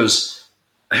important, because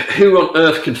who on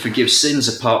earth can forgive sins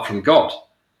apart from God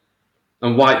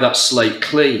and wipe that slate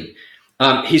clean?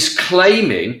 He's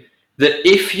claiming that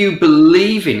if you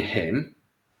believe in him,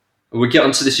 and we'll get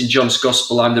onto this in John's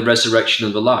Gospel, I'm the resurrection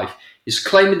and the life. He's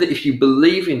claiming that if you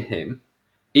believe in him,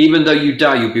 even though you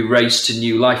die, you'll be raised to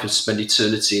new life and spend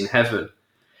eternity in heaven.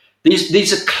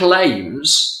 These are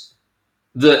claims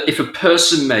that if a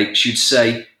person makes, you'd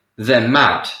say they're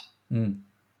mad,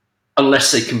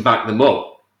 unless they can back them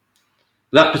up.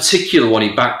 That particular one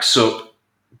he backs up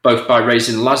both by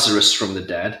raising Lazarus from the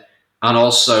dead and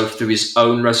also through his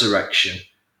own resurrection.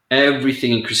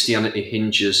 Everything in Christianity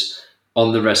hinges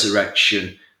on the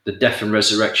resurrection, the death and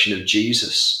resurrection of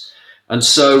Jesus. And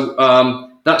so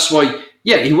that's why,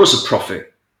 yeah, he was a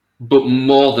prophet, but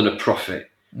more than a prophet.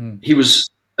 He was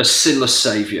a sinless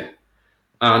saviour.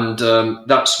 And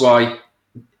that's why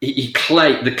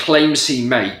the claims he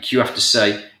makes, you have to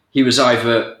say, he was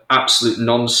either absolute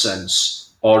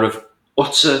nonsense or of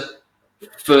utter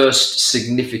first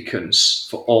significance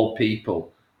for all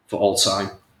people, for all time.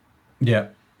 Yeah,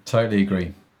 totally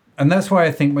agree. And that's why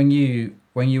I think when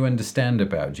you understand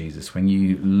about Jesus, when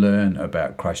you learn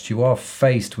about Christ, you are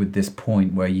faced with this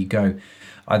point where you go,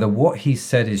 either what he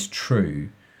said is true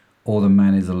or the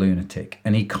man is a lunatic.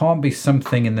 And he can't be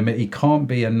something in the middle. He can't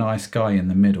be a nice guy in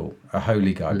the middle, a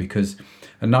holy guy, because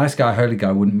a nice guy, a holy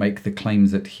guy wouldn't make the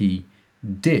claims that he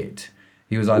did.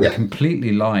 He was either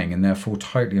completely lying and therefore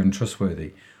totally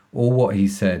untrustworthy, or what he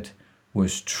said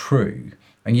was true.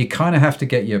 And you kind of have to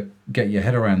get your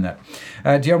head around that.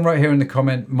 Dion wrote here in the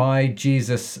comment, my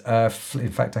Jesus,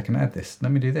 in fact, I can add this.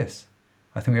 Let me do this.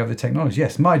 I think we have the technology.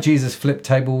 Yes, my Jesus flipped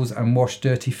tables and washed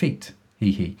dirty feet.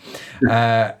 He.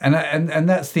 And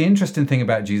that's the interesting thing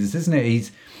about Jesus, isn't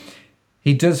it?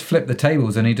 He does flip the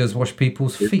tables and he does wash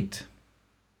people's feet.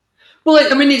 Well,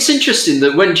 I mean, it's interesting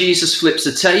that when Jesus flips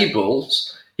the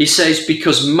tables, he says,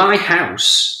 because my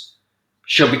house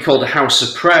shall be called a house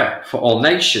of prayer for all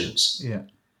nations. Yeah.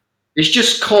 It's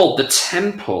just called the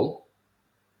temple,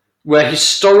 where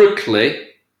historically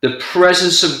the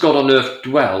presence of God on earth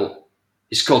dwelt.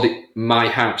 It's called it my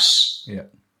house. Yeah.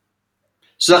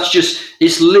 So that's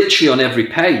it's literally on every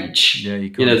page. Yeah, you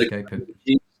can't escape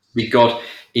it. Be God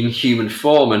in human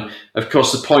form. And of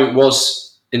course, the point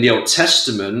was in the Old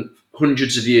Testament,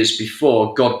 hundreds of years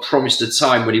before, God promised a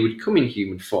time when he would come in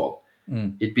human form.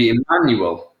 It'd be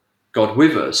Emmanuel, God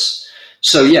with us.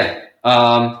 So yeah,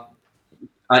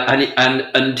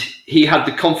 and he had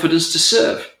the confidence to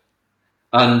serve.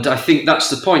 And I think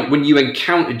that's the point. When you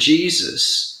encounter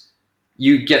Jesus,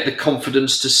 you get the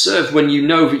confidence to serve. When you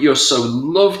know that you're so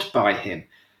loved by him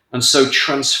and so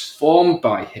transformed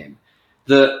by him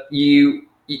that you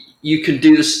can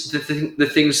do the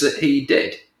things that he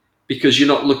did, because you're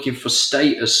not looking for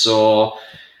status or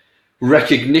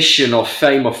recognition or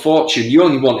fame or fortune. You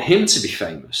only want him to be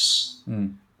famous.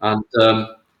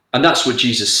 And that's what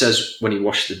Jesus says when he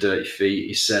washed the dirty feet.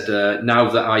 He said, now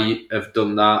that I have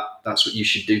done that, that's what you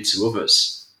should do to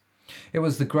others. It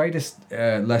was the greatest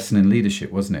lesson in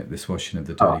leadership, wasn't it? This washing of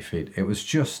the dirty feet. It was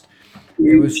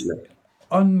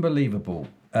unbelievable,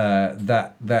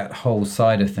 that whole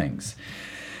side of things.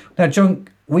 Now, John,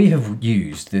 we have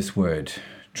used this word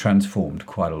transformed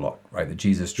quite a lot, right? That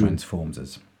Jesus transforms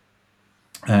us.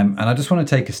 And I just want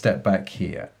to take a step back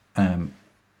here and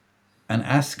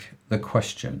ask the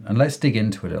question, and let's dig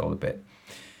into it a little bit.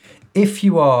 If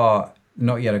you are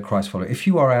not yet a Christ follower, if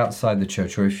you are outside the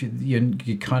church, or if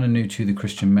you're kind of new to the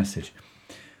Christian message,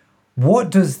 what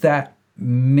does that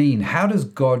mean? How does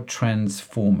God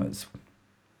transform us?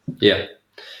 Yeah.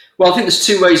 Well, I think there's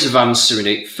two ways of answering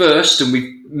it. First, and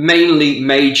we've mainly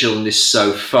majored on this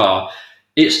so far,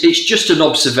 it's just an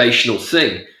observational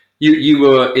thing. You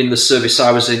were in the service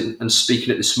I was in and speaking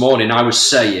at this morning. I was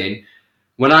saying,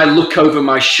 when I look over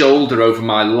my shoulder, over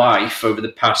my life, over the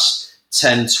past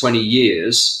 10, 20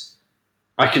 years,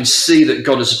 I can see that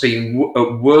God has been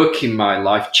at work in my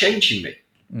life, changing me,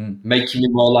 making me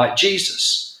more like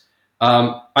Jesus.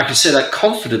 I can say that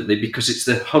confidently because it's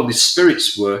the Holy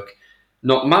Spirit's work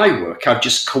not my work. I've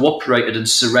just cooperated and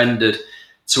surrendered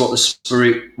to what the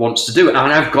Spirit wants to do, and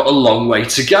I've got a long way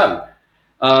to go.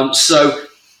 So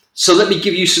let me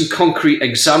give you some concrete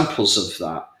examples of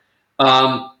that.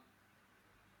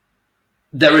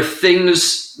 There are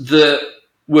things that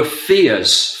were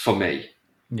fears for me.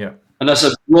 Yeah. And as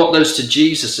I brought those to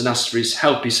Jesus and asked for his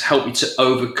helped me to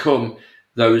overcome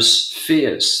those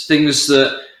fears, things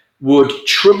that would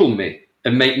trouble me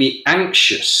and make me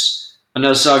anxious. And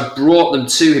as I brought them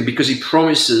to him, because he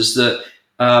promises that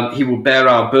he will bear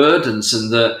our burdens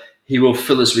and that he will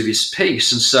fill us with his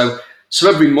peace. And so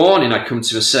every morning I come to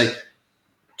him and say,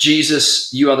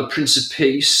 Jesus, you are the Prince of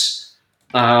Peace.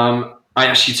 I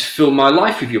ask you to fill my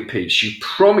life with your peace. You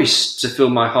promised to fill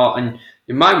my heart and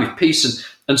your mind with peace.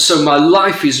 And so my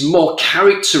life is more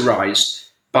characterized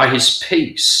by his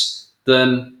peace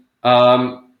than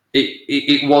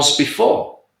it was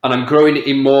before. And I'm growing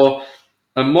in more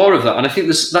and more of that. And I think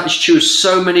that is true of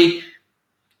so many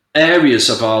areas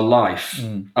of our life.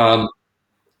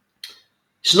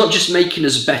 It's not just making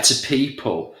us better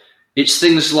people. It's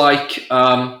things like,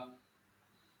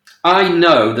 I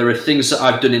know there are things that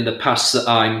I've done in the past that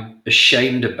I'm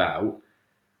ashamed about,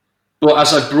 but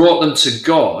as I brought them to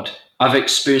God, I've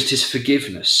experienced his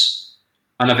forgiveness,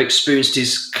 and I've experienced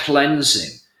his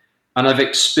cleansing, and I've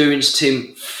experienced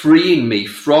him freeing me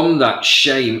from that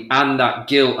shame and that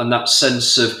guilt and that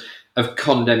sense of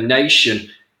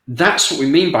condemnation. That's what we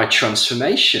mean by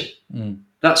transformation.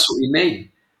 That's what we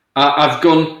mean. I've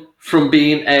gone from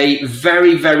being a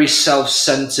very, very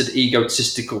self-centered,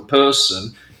 egotistical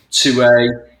person to a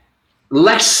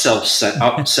less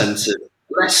self-centered,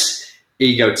 less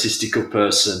egotistical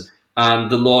person.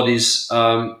 And the Lord is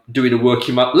doing a work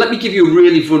in my... Let me give you a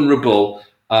really vulnerable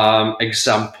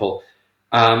example.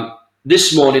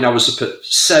 This morning I was up at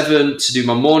 7 to do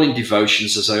my morning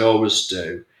devotions, as I always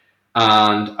do.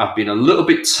 And I've been a little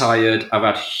bit tired. I've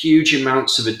had huge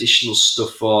amounts of additional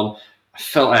stuff on. I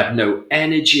felt I had no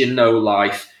energy and no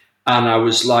life. And I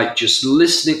was like just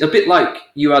listening, a bit like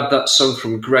you had that song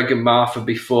from Greg and Martha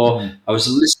before. I was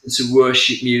listening to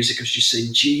worship music. I was just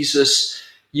saying, Jesus,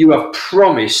 you have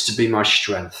promised to be my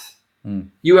strength.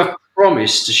 You have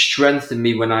promised to strengthen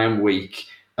me when I am weak.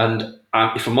 And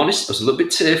if I'm honest, I was a little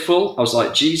bit tearful. I was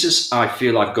like, Jesus, I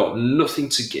feel I've got nothing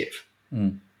to give.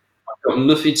 I've got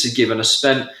nothing to give. And I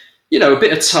spent, a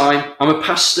bit of time. I'm a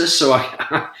pastor, so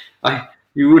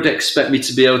you would expect me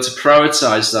to be able to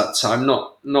prioritize that time.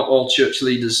 Not all church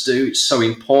leaders do. It's so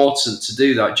important to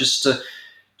do that. Just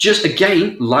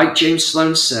again, like James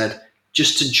Sloan said,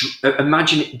 just to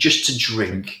imagine it, just to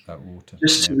drink that water,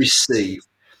 just to receive.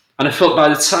 And I felt by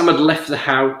the time I'd left the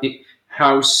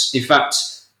house, in fact,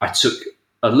 I took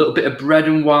a little bit of bread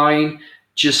and wine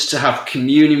just to have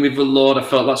communion with the Lord. I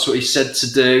felt that's what he said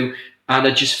to do. And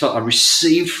I just felt I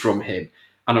received from him.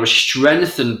 And I was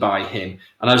strengthened by him.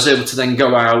 And I was able to then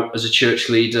go out as a church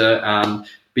leader and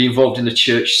be involved in the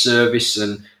church service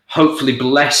and hopefully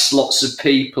bless lots of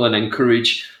people and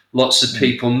encourage lots of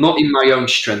people, not in my own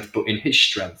strength, but in his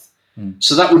strength.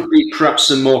 So that would be perhaps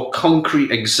a more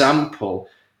concrete example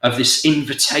of this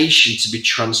invitation to be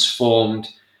transformed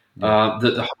that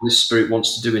the Holy Spirit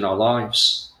wants to do in our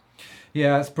lives.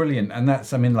 Yeah, that's brilliant. And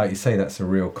that's, like you say, that's a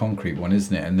real concrete one,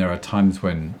 isn't it? And there are times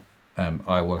when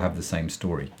I will have the same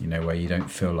story, where you don't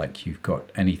feel like you've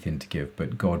got anything to give,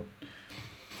 but God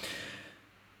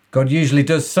usually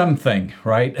does something,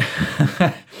 right?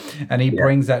 And he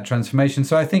brings that transformation.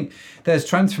 So I think there's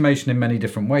transformation in many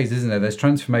different ways, isn't there? There's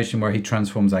transformation where he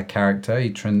transforms our character,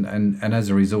 and as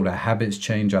a result, our habits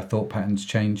change, our thought patterns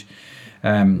change.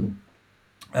 He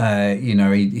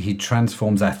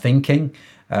transforms our thinking.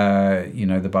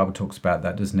 The Bible talks about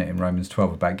that, doesn't it, in Romans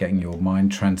 12, about getting your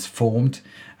mind transformed.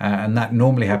 And that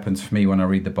normally happens for me when I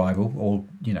read the Bible or,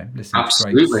 listen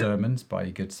to great sermons by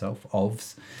your good self,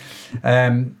 OVs.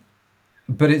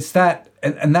 But it's that,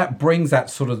 and that brings that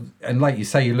sort of, and like you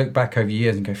say, you look back over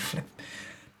years and go,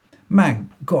 man,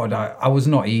 God, I was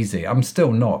not easy. I'm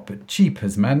still not, but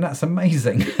jeepers, man, that's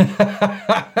amazing.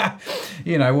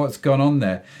 What's gone on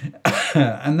there.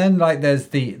 And then there's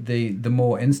the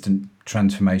more instant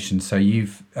transformation. So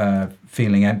you've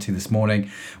feeling empty this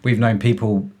morning. We've known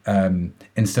people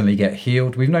instantly get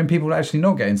healed. We've known people actually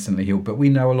not get instantly healed, but we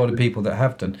know a lot of people that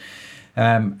have done.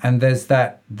 And there's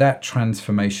that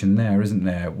transformation there, isn't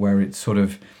there, where it's sort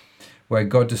of where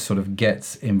God just sort of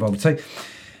gets involved. So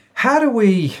how do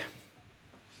we?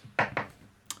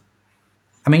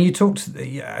 You talked,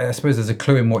 I suppose there's a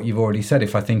clue in what you've already said,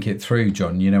 if I think it through,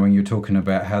 John, when you're talking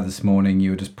about how this morning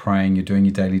you were just praying, you're doing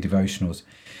your daily devotionals.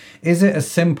 Is it as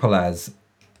simple as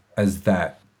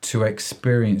that to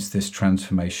experience this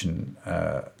transformation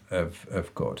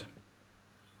of God?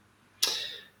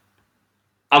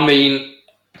 I mean,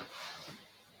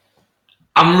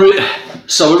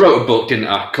 so I wrote a book, didn't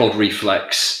I, called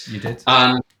Reflex. You did?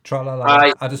 And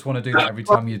I just want to do that every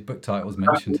time your book title's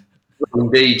mentioned.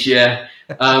 Indeed, yeah.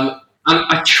 And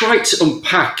I tried to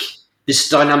unpack this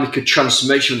dynamic of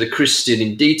transformation of the Christian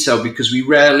in detail because we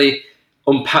rarely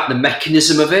unpack the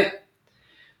mechanism of it.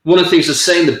 One of the things I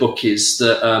say in the book is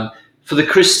that for the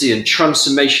Christian,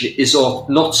 transformation is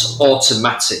not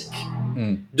automatic.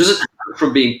 It doesn't happen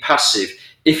from being passive.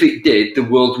 If it did, the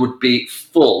world would be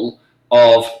full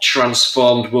of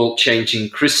transformed, world-changing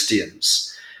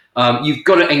Christians. You've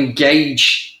got to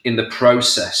engage in the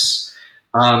process.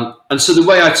 And so the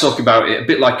way I talk about it, a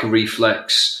bit like a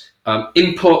reflex,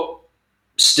 input,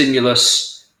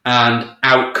 stimulus, and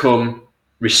outcome,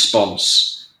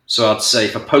 response. So I'd say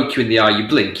if I poke you in the eye, you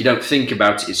blink. You don't think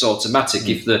about it. It's automatic.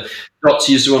 If the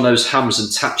doctor uses one of those hammers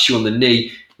and taps you on the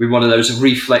knee with one of those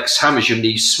reflex hammers, your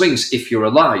knee swings if you're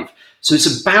alive. So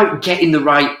it's about getting the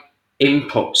right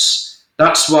inputs.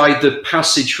 That's why the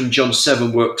passage from John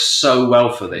 7 works so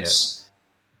well for this.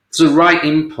 Yeah. It's the right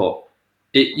input.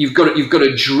 You've got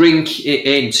to drink it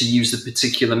in, to use the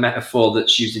particular metaphor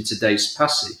that's used in today's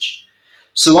passage.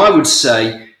 So I would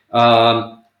say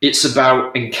it's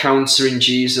about encountering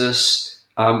Jesus.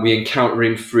 We encounter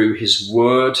him through his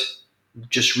word,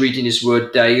 just reading his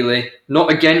word daily.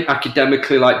 Not, again,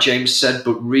 academically, like James said,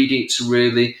 but reading it to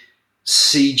really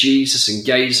see Jesus and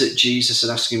gaze at Jesus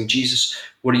and asking him, Jesus,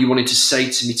 what are you wanting to say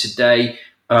to me today?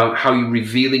 How are you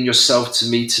revealing yourself to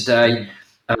me today?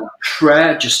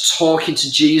 Prayer, just talking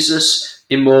to Jesus.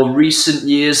 In more recent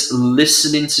years,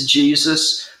 listening to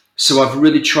Jesus. So I've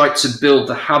really tried to build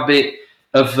the habit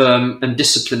of and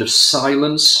discipline of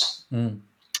silence,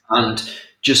 and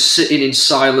just sitting in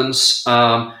silence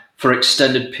for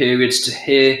extended periods to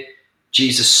hear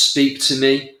Jesus speak to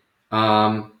me.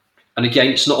 And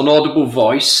again, it's not an audible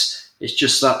voice. It's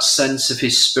just that sense of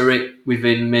his spirit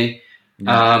within me.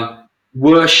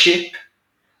 Worship.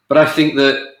 But I think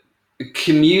that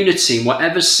community, in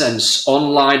whatever sense,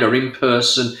 online or in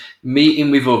person,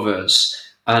 meeting with others,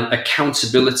 and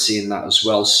accountability in that as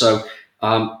well. So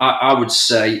I would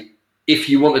say, if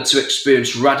you wanted to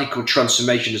experience radical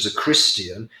transformation as a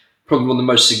Christian, probably one of the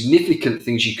most significant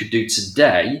things you could do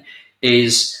today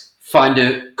is find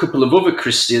a couple of other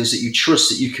Christians that you trust,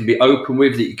 that you can be open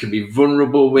with, that you can be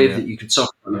vulnerable with, that you can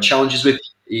talk about your challenges with,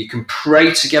 that you can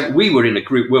pray together. We were in a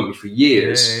group, weren't we, for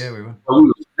years? Yeah, we were. We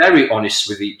were very honest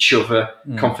with each other,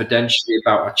 confidentially,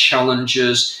 about our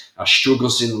challenges, our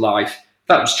struggles in life.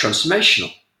 That was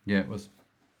transformational. Yeah, it was.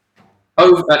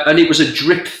 And it was a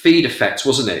drip feed effect,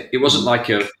 wasn't it? It wasn't like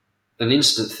an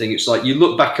instant thing. It's like you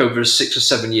look back over a 6 or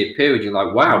 7 year period, you're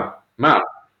like, wow, man,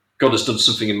 God has done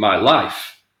something in my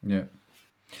life. Yeah.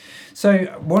 So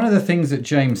one of the things that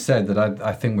James said that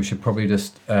I think we should probably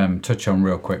just touch on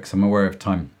real quick, because I'm aware of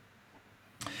time.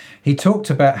 He talked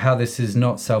about how this is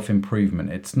not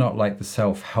self-improvement. It's not like the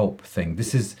self-help thing.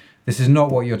 This is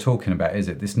not what you're talking about, is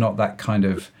it? It's not that kind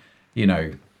of,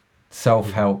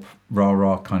 self-help,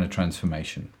 rah-rah kind of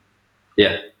transformation.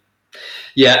 Yeah.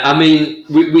 Yeah, I mean,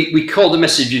 we call the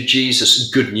message of Jesus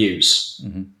good news,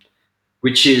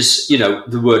 which is,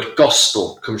 the word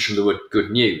gospel comes from the word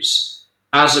good news,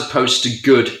 as opposed to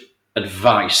good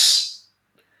advice.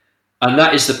 And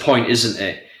that is the point, isn't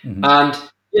it? And,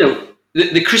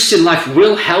 the Christian life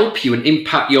will help you and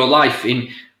impact your life in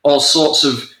all sorts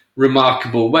of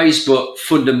remarkable ways, but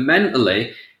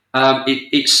fundamentally,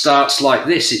 it starts like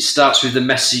this. It starts with the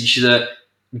message that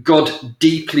God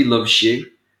deeply loves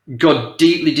you. God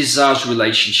deeply desires a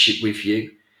relationship with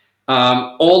you.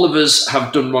 All of us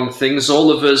have done wrong things.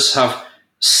 All of us have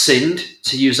sinned,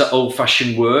 to use that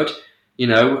old-fashioned word.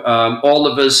 All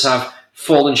of us have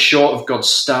fallen short of God's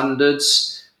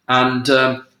standards.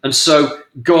 And so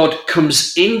God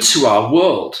comes into our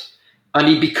world and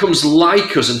he becomes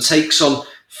like us and takes on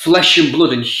flesh and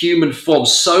blood in human form,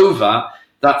 so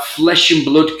that flesh and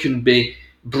blood can be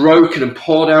broken and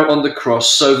poured out on the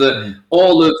cross, so that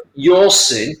all of your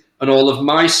sin and all of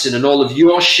my sin and all of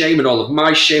your shame and all of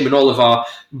my shame and all of our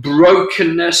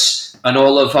brokenness and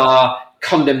all of our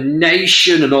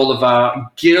condemnation and all of our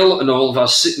guilt and all of our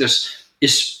sickness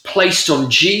is placed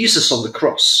on Jesus on the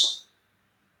cross.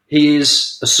 He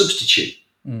is a substitute.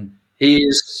 He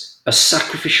is a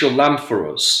sacrificial lamb for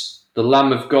us, the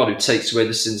Lamb of God who takes away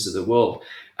the sins of the world.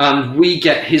 And we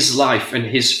get his life and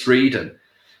his freedom.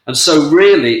 And so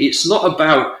really, it's not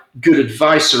about good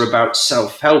advice or about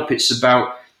self-help. It's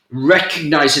about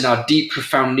recognizing our deep,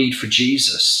 profound need for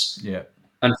Jesus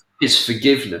and his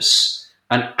forgiveness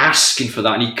and asking for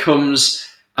that. And he comes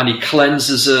and he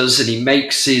cleanses us and he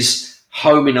makes his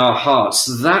home in our hearts,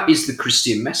 that is the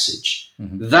Christian message.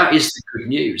 That is the good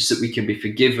news, that we can be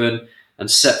forgiven and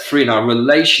set free, in our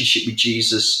relationship with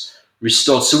Jesus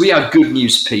restored. So we are good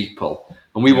news people,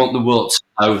 and we want the world to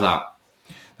know that.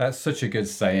 That's such a good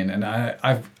saying, and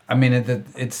I mean,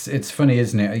 it's funny,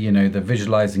 isn't it? You know, the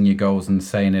visualizing your goals and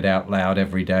saying it out loud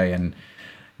every day, and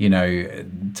you know,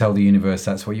 tell the universe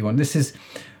that's what you want. This is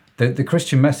the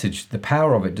Christian message. The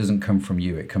power of it doesn't come from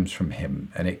you; it comes from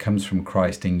Him, and it comes from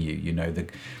Christ in you. You know,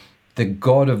 the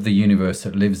God of the universe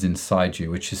that lives inside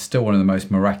you, which is still one of the most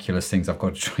miraculous things I've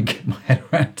got to try and get my head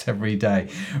around every day,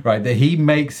 right? That He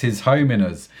makes His home in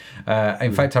us.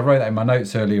 In fact, I wrote that in my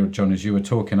notes earlier, John, as you were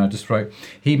talking. I just wrote,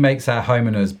 He makes our home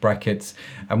in us, brackets,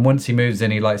 and once He moves in,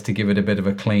 He likes to give it a bit of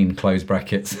a clean, close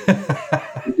brackets.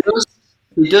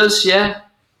 He does, yeah.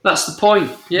 That's the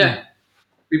point, yeah.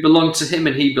 We belong to Him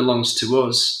and He belongs to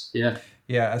us, yeah.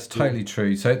 Yeah, that's totally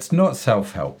true. So it's not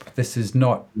self-help. This is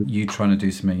not you trying to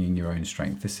do something in your own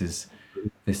strength. This is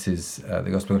the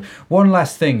gospel. One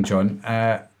last thing, John.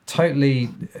 Totally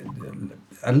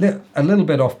a little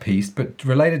bit off piece, but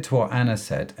related to what Anna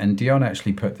said. And Dion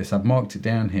actually put this. I've marked it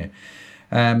down here.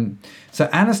 So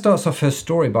Anna starts off her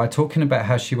story by talking about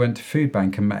how she went to Food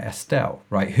Bank and met Estelle,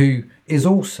 right? Who is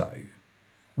also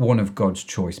one of God's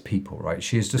choice people, right?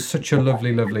 She is just such a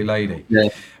lovely, lovely lady. Yeah.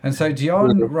 And so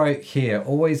Dion wrote here,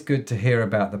 always good to hear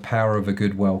about the power of a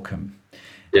good welcome.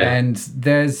 Yeah. And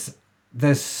there's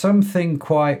something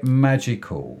quite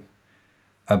magical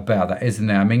about that, isn't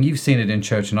there? I mean, you've seen it in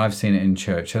church and I've seen it in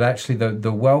church. And actually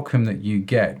the welcome that you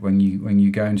get when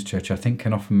you go into church, I think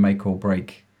can often make or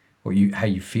break how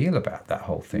you feel about that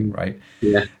whole thing, right?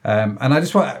 Yeah. And I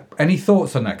just want, any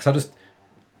thoughts on that? Because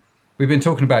we've been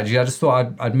talking about it. I just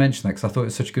thought I'd mention that because I thought it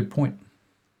was such a good point.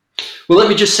 Well, let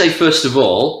me just say, first of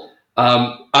all,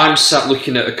 I'm sat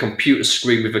looking at a computer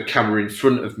screen with a camera in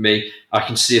front of me. I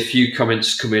can see a few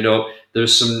comments coming up. There are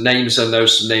some names I know,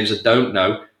 some names I don't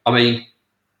know. I mean,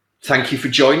 thank you for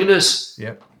joining us.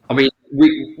 Yep. I mean,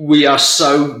 we are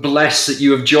so blessed that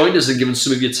you have joined us and given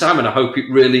some of your time, and I hope it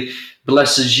really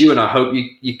blesses you, and I hope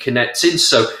you connect in.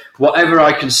 So whatever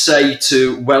I can say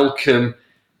to welcome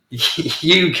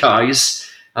you guys,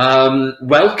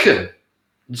 welcome.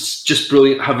 It's just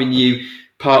brilliant having you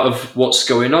part of what's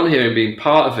going on here and being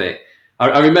part of it.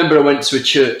 I remember I went to a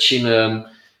church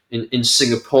in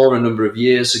Singapore a number of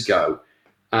years ago,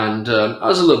 and I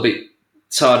was a little bit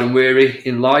tired and weary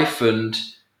in life, and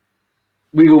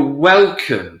we were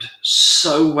welcomed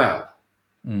so well.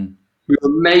 We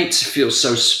were made to feel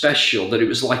so special that it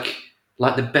was like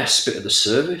the best bit of the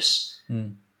service.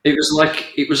 It was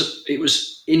like it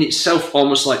was in itself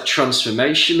almost like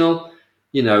transformational.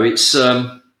 You know, it's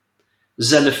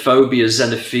xenophobia,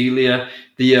 xenophilia,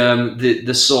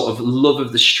 the sort of love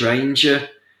of the stranger.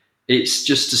 It's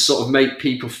just to sort of make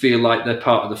people feel like they're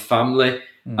part of the family.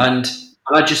 And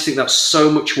I just think that's so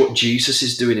much what Jesus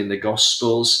is doing in the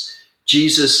Gospels.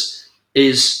 There's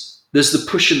the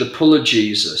push and the pull of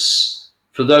Jesus.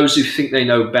 For those who think they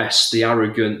know best, the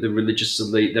arrogant, the religious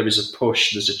elite, there is a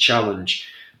push, there's a challenge.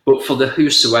 But for the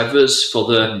whosoevers, for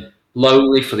the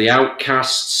lonely, for the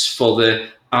outcasts, for the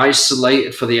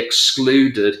isolated, for the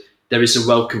excluded, there is a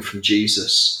welcome from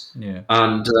Jesus. Yeah.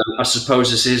 And I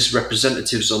suppose as his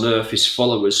representatives on earth, his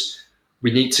followers,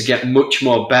 we need to get much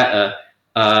more better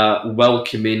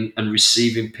welcoming and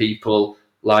receiving people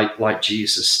like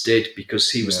Jesus did,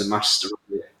 because he was the master of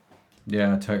it.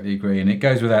 Yeah, I totally agree. And it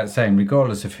goes without saying,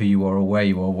 regardless of who you are or where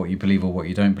you are, what you believe or what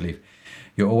you don't believe,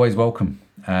 you're always welcome.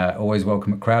 Always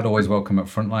welcome at Crowd, always welcome at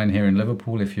Frontline here in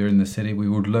Liverpool. If you're in the city, we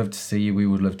would love to see you. We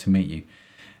would love to meet you.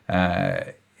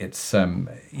 It's one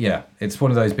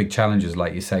of those big challenges,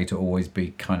 like you say, to always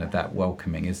be kind of that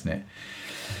welcoming, isn't it?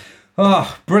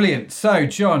 Oh, brilliant. So,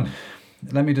 John,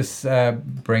 let me just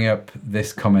bring up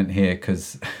this comment here,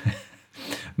 because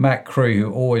Matt Crew,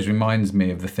 who always reminds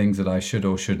me of the things that I should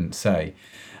or shouldn't say,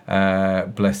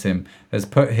 bless him, has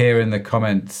put here in the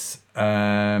comments,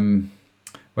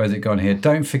 where's it gone here?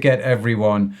 Don't forget,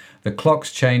 everyone, the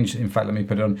clocks change. In fact, let me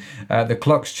put it on. The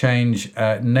clocks change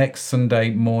next Sunday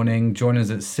morning. Join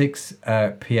us at 6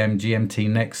 p.m. GMT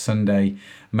next Sunday.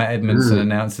 Matt Edmondson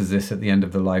announces this at the end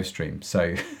of the live stream.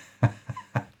 So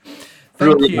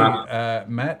thank you,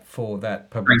 Matt, for that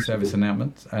public service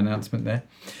announcement there.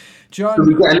 John, so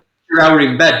we get an extra hour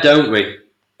in bed, don't we?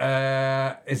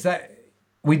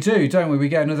 We do, don't we? We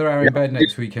get another hour in bed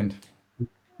next weekend,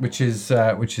 which is.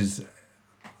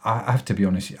 I have to be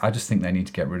honest, I just think they need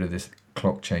to get rid of this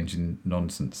clock changing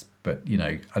nonsense. But, you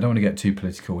know, I don't want to get too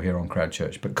political here on Crowd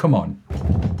Church. But come on,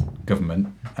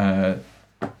 government,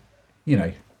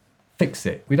 fix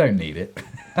it. We don't need it.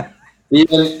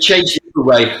 Changing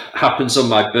giveaway happens on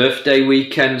my birthday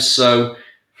weekend. So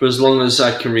for as long as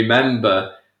I can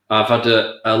remember, I've had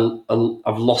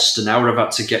I've lost an hour. I've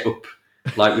had to get up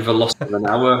like with a loss of an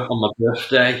hour on my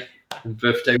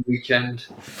birthday weekend.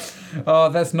 Oh,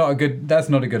 that's not a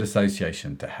good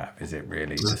association to have, is it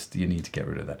really? Just you need to get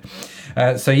rid of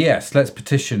that. So yes, let's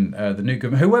petition the new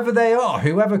government, whoever they are,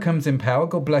 whoever comes in power.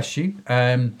 God bless you.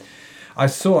 I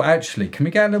saw actually. Can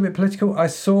we get a little bit political? I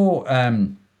saw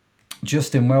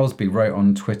Justin Wellesby wrote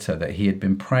on Twitter that he had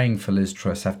been praying for Liz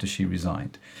Truss after she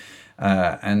resigned.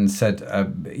 And said,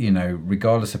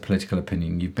 regardless of political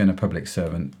opinion, you've been a public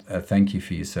servant. Thank you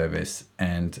for your service,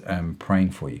 and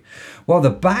praying for you. Well,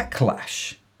 the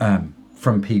backlash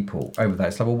from people over that,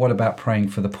 it's like, well, what about praying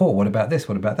for the poor? What about this?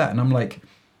 What about that? And I'm like,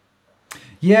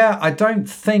 yeah, I don't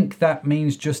think that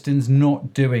means Justin's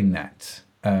not doing that.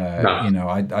 No.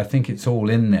 I think it's all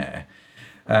in there.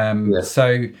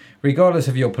 So regardless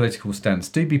of your political stance,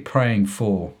 do be praying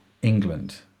for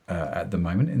England. At the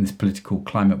moment, in this political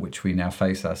climate which we now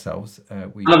face ourselves.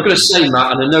 I'm going to say,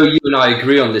 Matt, and I know you and I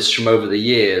agree on this from over the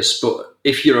years, but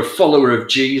if you're a follower of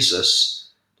Jesus,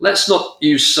 let's not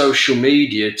use social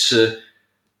media to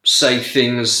say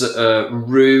things that are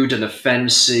rude and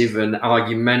offensive and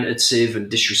argumentative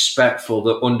and disrespectful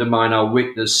that undermine our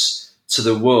witness to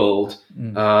the world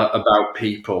about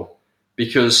people.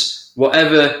 Because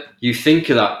whatever you think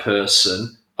of that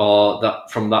person or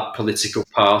that from that political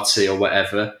party or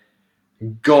whatever,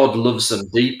 God loves them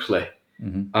deeply,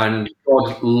 and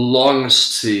God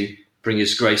longs to bring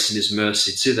his grace and his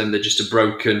mercy to them. They're just a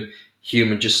broken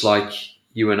human, just like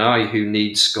you and I, who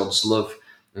needs God's love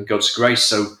and God's grace.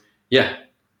 So,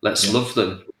 let's love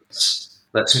them.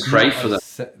 Let's pray for them.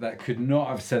 That could not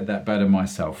have said that better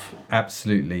myself.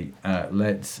 Absolutely.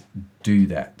 Let's do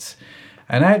that.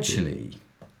 And actually,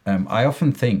 I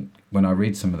often think when I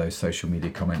read some of those social media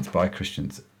comments by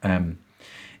Christians,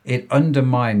 it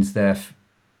undermines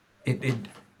it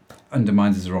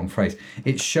undermines is the wrong phrase.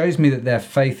 It shows me that their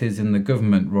faith is in the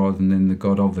government rather than in the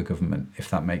God of the government, if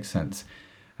that makes sense.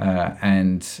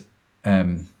 And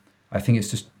I think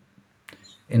it's just,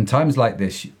 in times like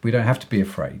this, we don't have to be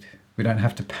afraid. We don't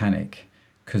have to panic,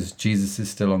 because Jesus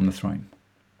is still on the throne.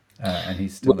 And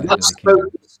he's still the head of the kingdom.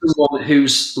 Someone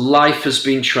whose life has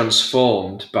been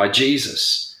transformed by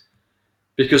Jesus.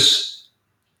 Because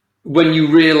when you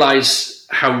realize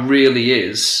how real he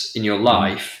is in your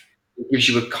life, it gives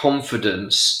you a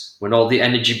confidence when all the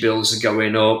energy bills are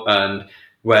going up, and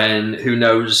when who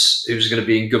knows who's going to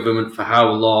be in government for how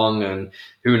long, and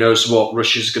who knows what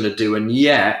Russia's going to do. And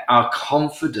yet our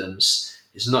confidence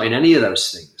is not in any of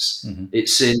those things.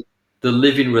 It's in the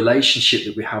living relationship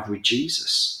that we have with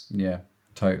Jesus. Yeah,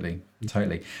 totally.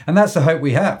 And that's the hope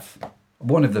we have.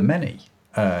 One of the many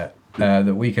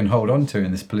that we can hold on to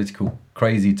in this political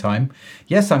crazy time.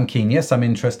 Yes, I'm keen. Yes, I'm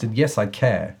interested. Yes, I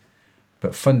care.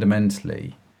 But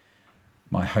fundamentally,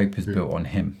 my hope is built on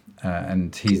him,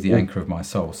 and he's the anchor of my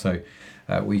soul. So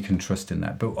we can trust in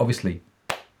that. But obviously,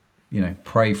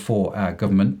 pray for our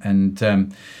government and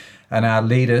our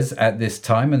leaders at this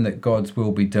time, and that God's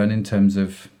will be done in terms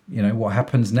of what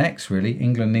happens next. Really,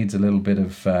 England needs a little bit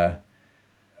of.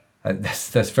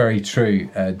 That's very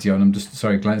true, Dion. I'm just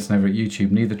glancing over at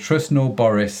YouTube. Neither Truss nor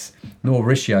Boris nor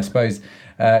Rishi, I suppose,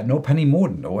 nor Penny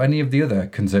Mordaunt or any of the other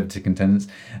Conservative contenders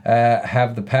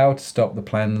have the power to stop the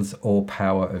plans or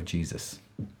power of Jesus.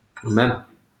 Amen.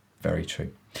 Very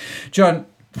true. John,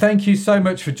 thank you so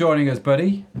much for joining us,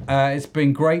 buddy. It's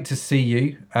been great to see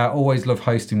you. Always love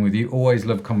hosting with you. Always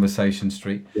love Conversation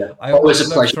Street. Yeah, I always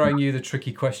love throwing you the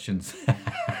tricky questions.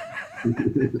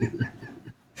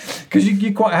 Because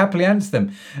you quite happily answer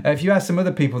them. If you ask some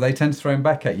other people, they tend to throw them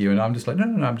back at you, and I'm just like, no,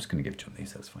 I'm just going to give John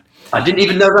these. That's fine. I didn't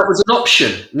even know that was an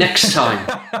option. Next time.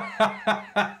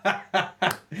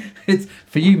 It's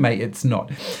for you, mate. It's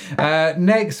not.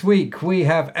 Next week we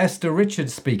have Esther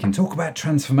Richards speaking. Talk about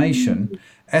transformation.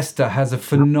 Esther has a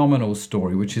phenomenal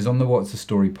story, which is on the What's the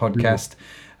Story podcast.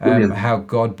 How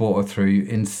God brought her through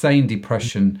insane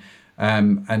depression.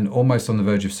 And almost on the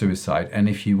verge of suicide. And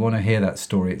if you want to hear that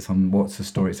story, it's on What's the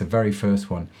Story. It's the very first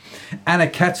one. Anna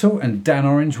Kettle and Dan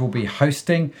Orange will be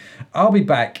hosting. I'll be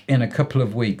back in a couple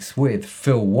of weeks with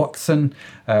Phil Watson,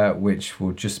 which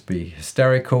will just be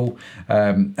hysterical.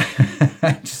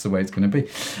 Just the way it's going to be.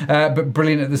 But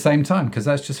brilliant at the same time, because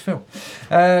that's just Phil.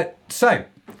 So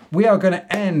we are going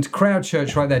to end Crowd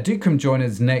Church right there. Do come join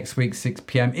us next week, 6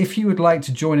 p.m. If you would like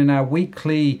to join in our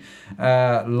weekly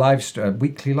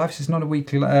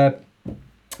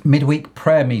midweek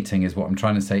prayer meeting is what I'm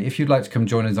trying to say. If you'd like to come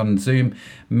join us on Zoom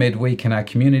midweek in our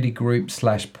community group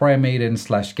 /prayer meeting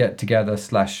 /get together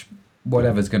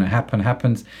whatever's going to happen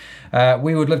happens.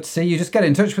 We would love to see you. Just get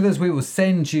in touch with us. We will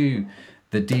send you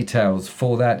the details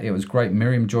for that. It was great.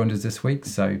 Miriam joined us this week,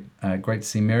 so great to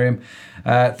see Miriam.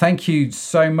 Thank you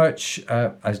so much,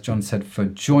 as John said, for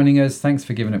joining us. Thanks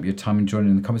for giving up your time and joining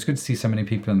in the comments. Good to see so many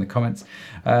people in the comments.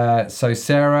 So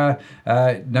Sarah,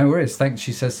 no worries.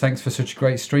 She says, thanks for such a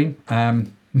great stream.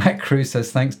 Matt Cruz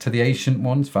says, thanks to the Ancient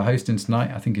Ones for hosting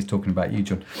tonight. I think he's talking about you,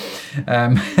 John.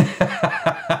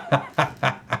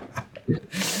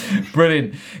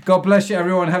 Brilliant. God bless you,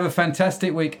 everyone. Have a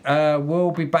fantastic week.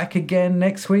 We'll be back again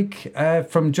next week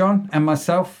from John and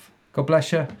myself. God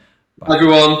bless you. Bye,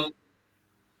 everyone.